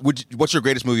 So then, what's your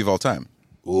greatest movie of all time?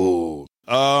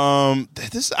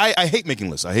 I hate making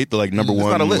lists. I hate the number It's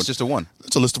one. not a list, just a one.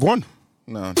 It's a list of one.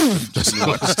 No. Just a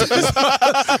list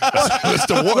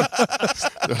of one.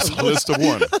 That's a list of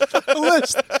one.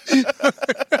 List.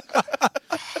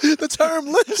 The term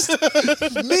list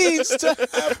means to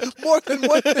have more than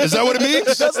one. Is that what it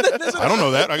means? Doesn't it? Isn't I don't know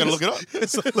that. I gotta look it up.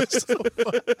 It's a list of one.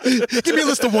 Give me a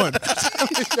list of one.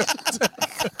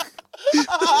 You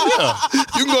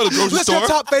can go to the grocery List store. your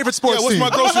top favorite sports Yeah, what's team. my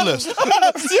grocery list?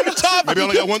 Your top- Maybe I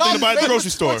only got one thing to buy at the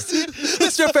grocery store.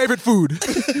 List your favorite food.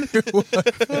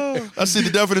 Let's see the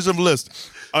definition of a list.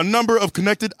 A number of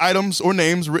connected items or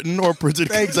names written or printed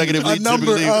consecutively. A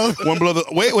number typically of- one below the.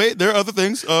 Wait. There are other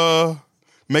things.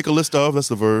 Make a list of. That's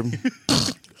the verb.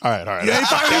 All right. Got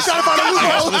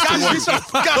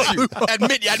you.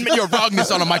 Admit your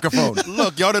wrongness on a microphone.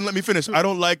 Look, y'all didn't let me finish. I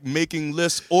don't like making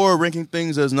lists or ranking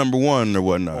things as number one or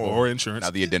whatnot. or insurance.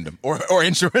 Now the addendum. Or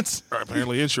insurance. Or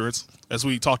apparently insurance, as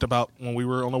we talked about when we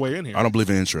were on the way in here. I don't believe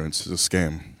in insurance. It's a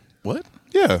scam. What?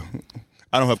 Yeah.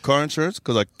 I don't have car insurance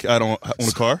because I don't own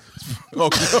a car.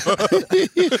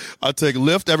 I take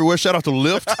Lyft everywhere. Shout out to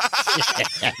Lyft.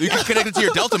 You can connect it to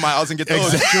your Delta miles and get those.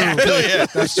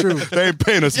 That's true. They ain't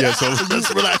paying us yet, so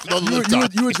let's relax on the Lyft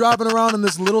talk. You were driving around in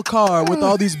this little car with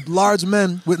all these large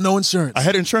men with no insurance. I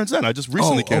had insurance then. I just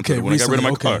recently canceled it when I got rid of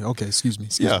my car. Okay, excuse me.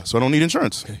 Yeah, so I don't need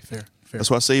insurance. Okay, fair.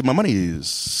 That's why I save my money.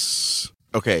 Is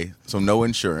Okay, so no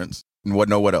insurance. And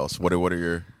what else? What are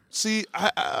your... see,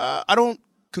 I don't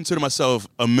consider myself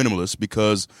a minimalist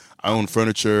because I own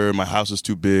furniture. My house is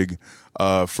too big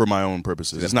for my own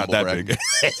purposes. It's not that big.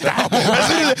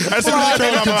 As soon as it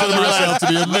came out my mouth, I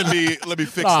realized, let me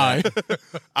fix that.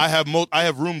 I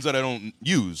have rooms that I don't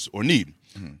use or need.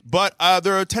 But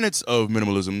there are tenets of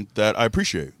minimalism that I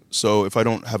appreciate. So if I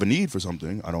don't have a need for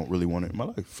something, I don't really want it in my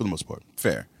life for the most part.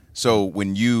 Fair. So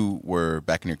when you were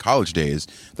back in your college days,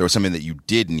 there was something that you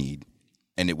did need,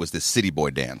 and it was the City Boy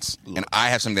dance. And I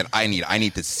have something that I need. I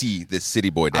need to see this City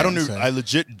Boy dance. I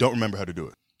legit don't remember how to do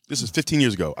it. This is 15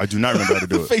 years ago. I do not remember how to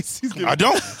do it. I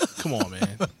don't. Come on,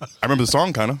 man. I remember the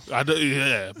song, kind of.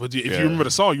 Yeah, but if you remember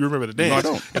the song, you remember the dance. No, I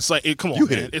don't. It's like, come on, You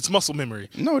man. hit it. It's muscle memory.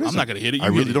 No, it isn't. I'm not gonna hit it. You I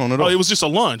really hit it. don't at all. Oh, it was just a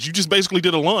lunge. You just basically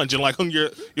did a lunge and like hung your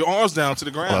arms down to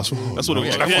the ground. That's what it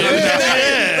was.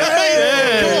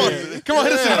 Come on,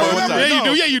 hit us in one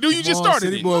time. Yeah, you do. You just started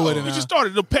City it. Boy with it You now. just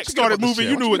started. The pec started moving.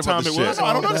 You knew what time it was.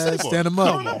 I don't know the City Boy. Stand him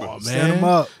up. man. Stand him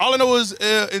up. All I know is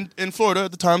in Florida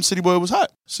at the time, City Boy was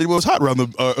hot. City Boy was hot around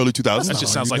the early 2000s. That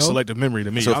just sounds like selective memory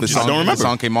to me. So if the I don't remember.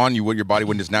 song came on, your body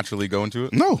wouldn't just naturally go into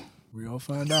it? No. We'll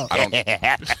find out. I don't.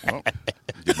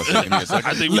 Give me a second.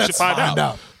 I think we should find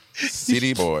out.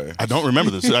 City Boy. I don't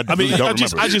remember this. I mean, don't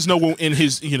remember. I just know when in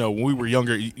his, when we were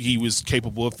younger, he was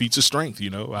capable of feats of strength.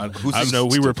 I know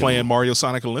we were playing Mario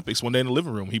Sonic Olympics one day in the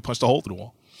living room. He punched a hole through the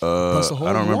wall. I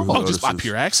don't remember who Oh, the just by artist is.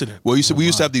 pure accident. Well, we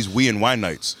used to have these Wii and wine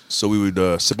nights, so we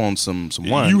would sip on some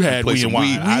wine. You had play Wii some and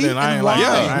wine. I ain't like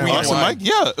Yeah, that. Awesome Mike.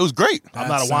 Yeah, it was great. I'm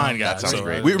not a wine guy. that sounds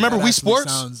great. We remember That Wii actually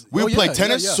Sports. sounds- We would Oh, play yeah,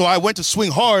 tennis, yeah. so I went to swing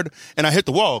hard and I hit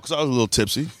the wall because I was a little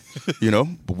tipsy, But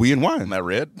Wii and wine. On that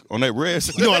red? On that red.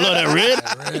 I love that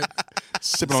red.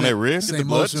 Sipping on that red. Same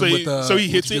blood. motion So he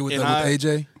with hits what you it did and with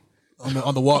AJ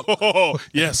on the walk. Oh,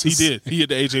 yes, he did. He hit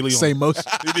the AJ Lee. Same motion.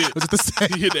 He did. Was it the same?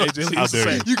 He hit the AJ Lee. How It's the dare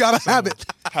same. you. You gotta have it.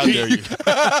 How dare you?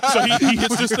 So he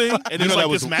hits this thing, and there's know like that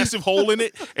was- this massive hole in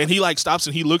it, and he like stops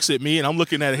and he looks at me, and I'm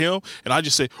looking at him, and I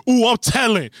just say, "Ooh, I'm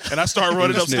telling," and I start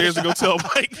running upstairs and go tell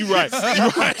Mike, "You right,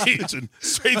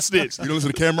 straight snitch." You don't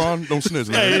listen to the camera on? Don't snitch,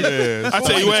 man. Hey, Yeah. I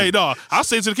tell you, hey, dog, I'll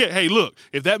say to the kid, "Hey, look,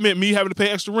 if that meant me having to pay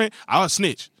extra rent, I'll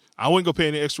snitch. I wouldn't go pay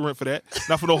any extra rent for that,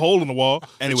 not for no hole in the wall."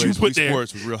 Anyways, that you put Wii there.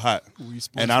 Sports was real hot.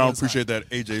 And I don't appreciate that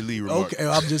AJ Lee remark. Okay,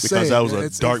 I'm just because saying. that was a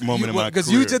It's- dark moment in my career.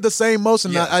 because you did the same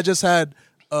motion. Yeah. I just had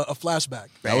a flashback.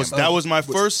 That was my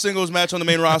first singles match on the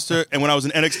main roster, and when I was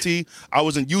in NXT, I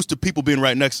wasn't used to people being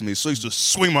right next to me, so I used to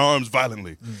swing my arms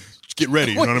violently. Just get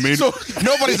ready, you know what I mean? So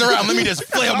nobody's around. Let me just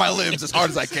flail my limbs as hard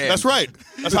as I can. That's right.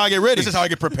 That's how I get ready. This is how I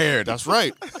get prepared. That's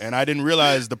right. And I didn't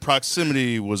realize the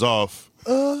proximity was off.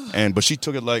 But she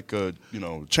took it like a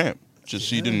champ. Just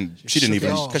she didn't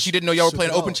even. Because she didn't know y'all were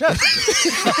playing open chess.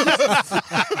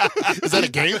 Is that a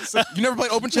game? You never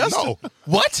played open chess? No.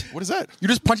 What? What is that? You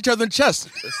just punch each other in the chest.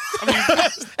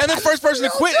 And then first person to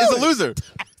quit is the loser.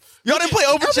 Y'all didn't play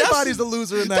open chess? Everybody's the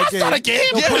loser in that game. Not a game.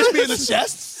 Don't punch me in the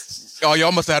chest. Oh,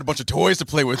 y'all must have had a bunch of toys to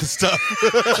play with and stuff.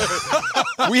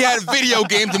 We had video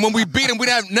games, and when we beat them, we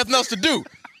didn't have nothing else to do.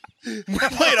 We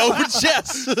played open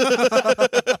chess.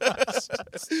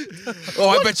 Oh,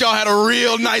 I bet y'all had a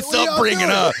real nice upbringing,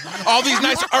 huh? All these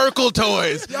nice Urkel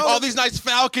toys. All these nice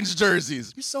Falcons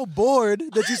jerseys. You're so bored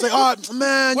that you say, "Oh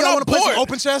man, We're y'all not want to play some bored.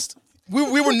 open chest?" We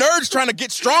were nerds trying to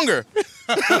get stronger.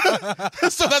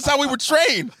 So that's how we were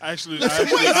trained. Actually,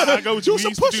 I go with you. We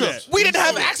used to do that. We didn't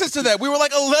have access to that. We were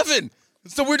like 11.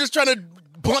 So we're just trying to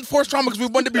blunt force trauma because we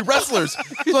wanted to be wrestlers.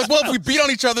 It's like, well, if we beat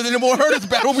on each other, then it won't hurt as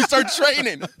bad when we start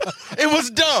training. It was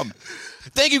dumb.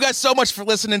 Thank you guys so much for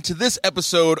listening to this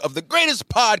episode of the greatest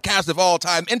podcast of all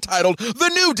time entitled The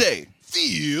New Day.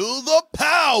 Feel the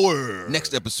power.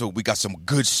 Next episode, we got some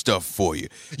good stuff for you.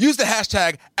 Use the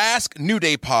hashtag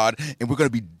AskNewDayPod, and we're going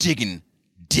to be digging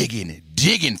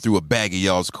through a bag of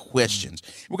y'all's questions.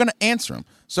 We're going to answer them.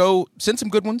 So send some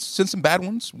good ones, send some bad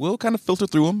ones. We'll kind of filter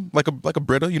through them like a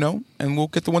Brita, and we'll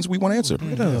get the ones we want to answer.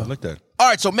 Yeah, I like that. All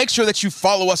right, so make sure that you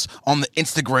follow us on the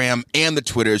Instagram and the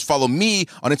Twitters. Follow me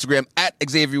on Instagram at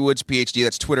Xavier Woods, PhD.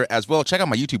 That's Twitter as well. Check out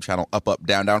my YouTube channel, Up, Up,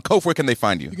 Down, Down. Kof, where can they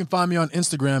find you? You can find me on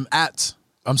Instagram at,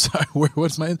 I'm sorry,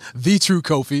 what's my, The True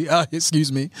Kofi.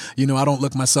 Excuse me. I don't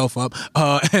look myself up.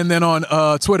 And then on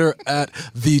Twitter at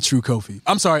The True Kofi.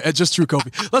 I'm sorry, at just True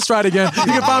Kofi. Let's try it again. You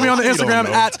can find me on the Instagram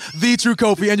at The True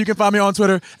Kofi, and you can find me on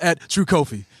Twitter at True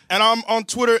Kofi. And I'm on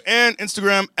Twitter and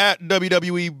Instagram at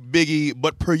WWE Biggie.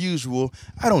 But per usual,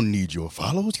 I don't need your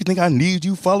follows. You think I need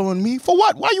you following me? For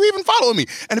what? Why are you even following me?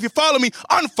 And if you follow me,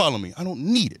 unfollow me. I don't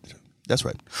need it. That's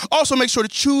right. Also, make sure to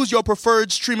choose your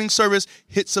preferred streaming service,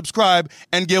 hit subscribe,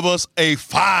 and give us a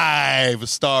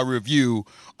 5-star review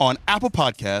on Apple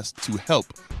Podcasts to help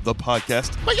the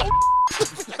podcast.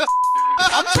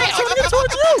 I'm turning it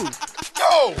towards you.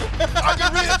 No, I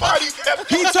can read it.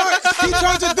 He turned. He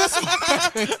turns it this way.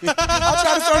 I'll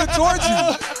try to turn it towards you.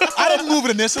 I didn't move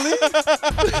it initially.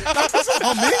 That wasn't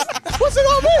on me. What's it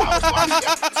on me?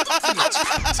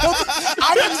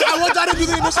 I didn't do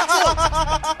the initial tilt.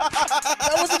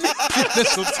 That wasn't the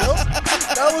initial tilt.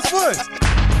 That was Woods.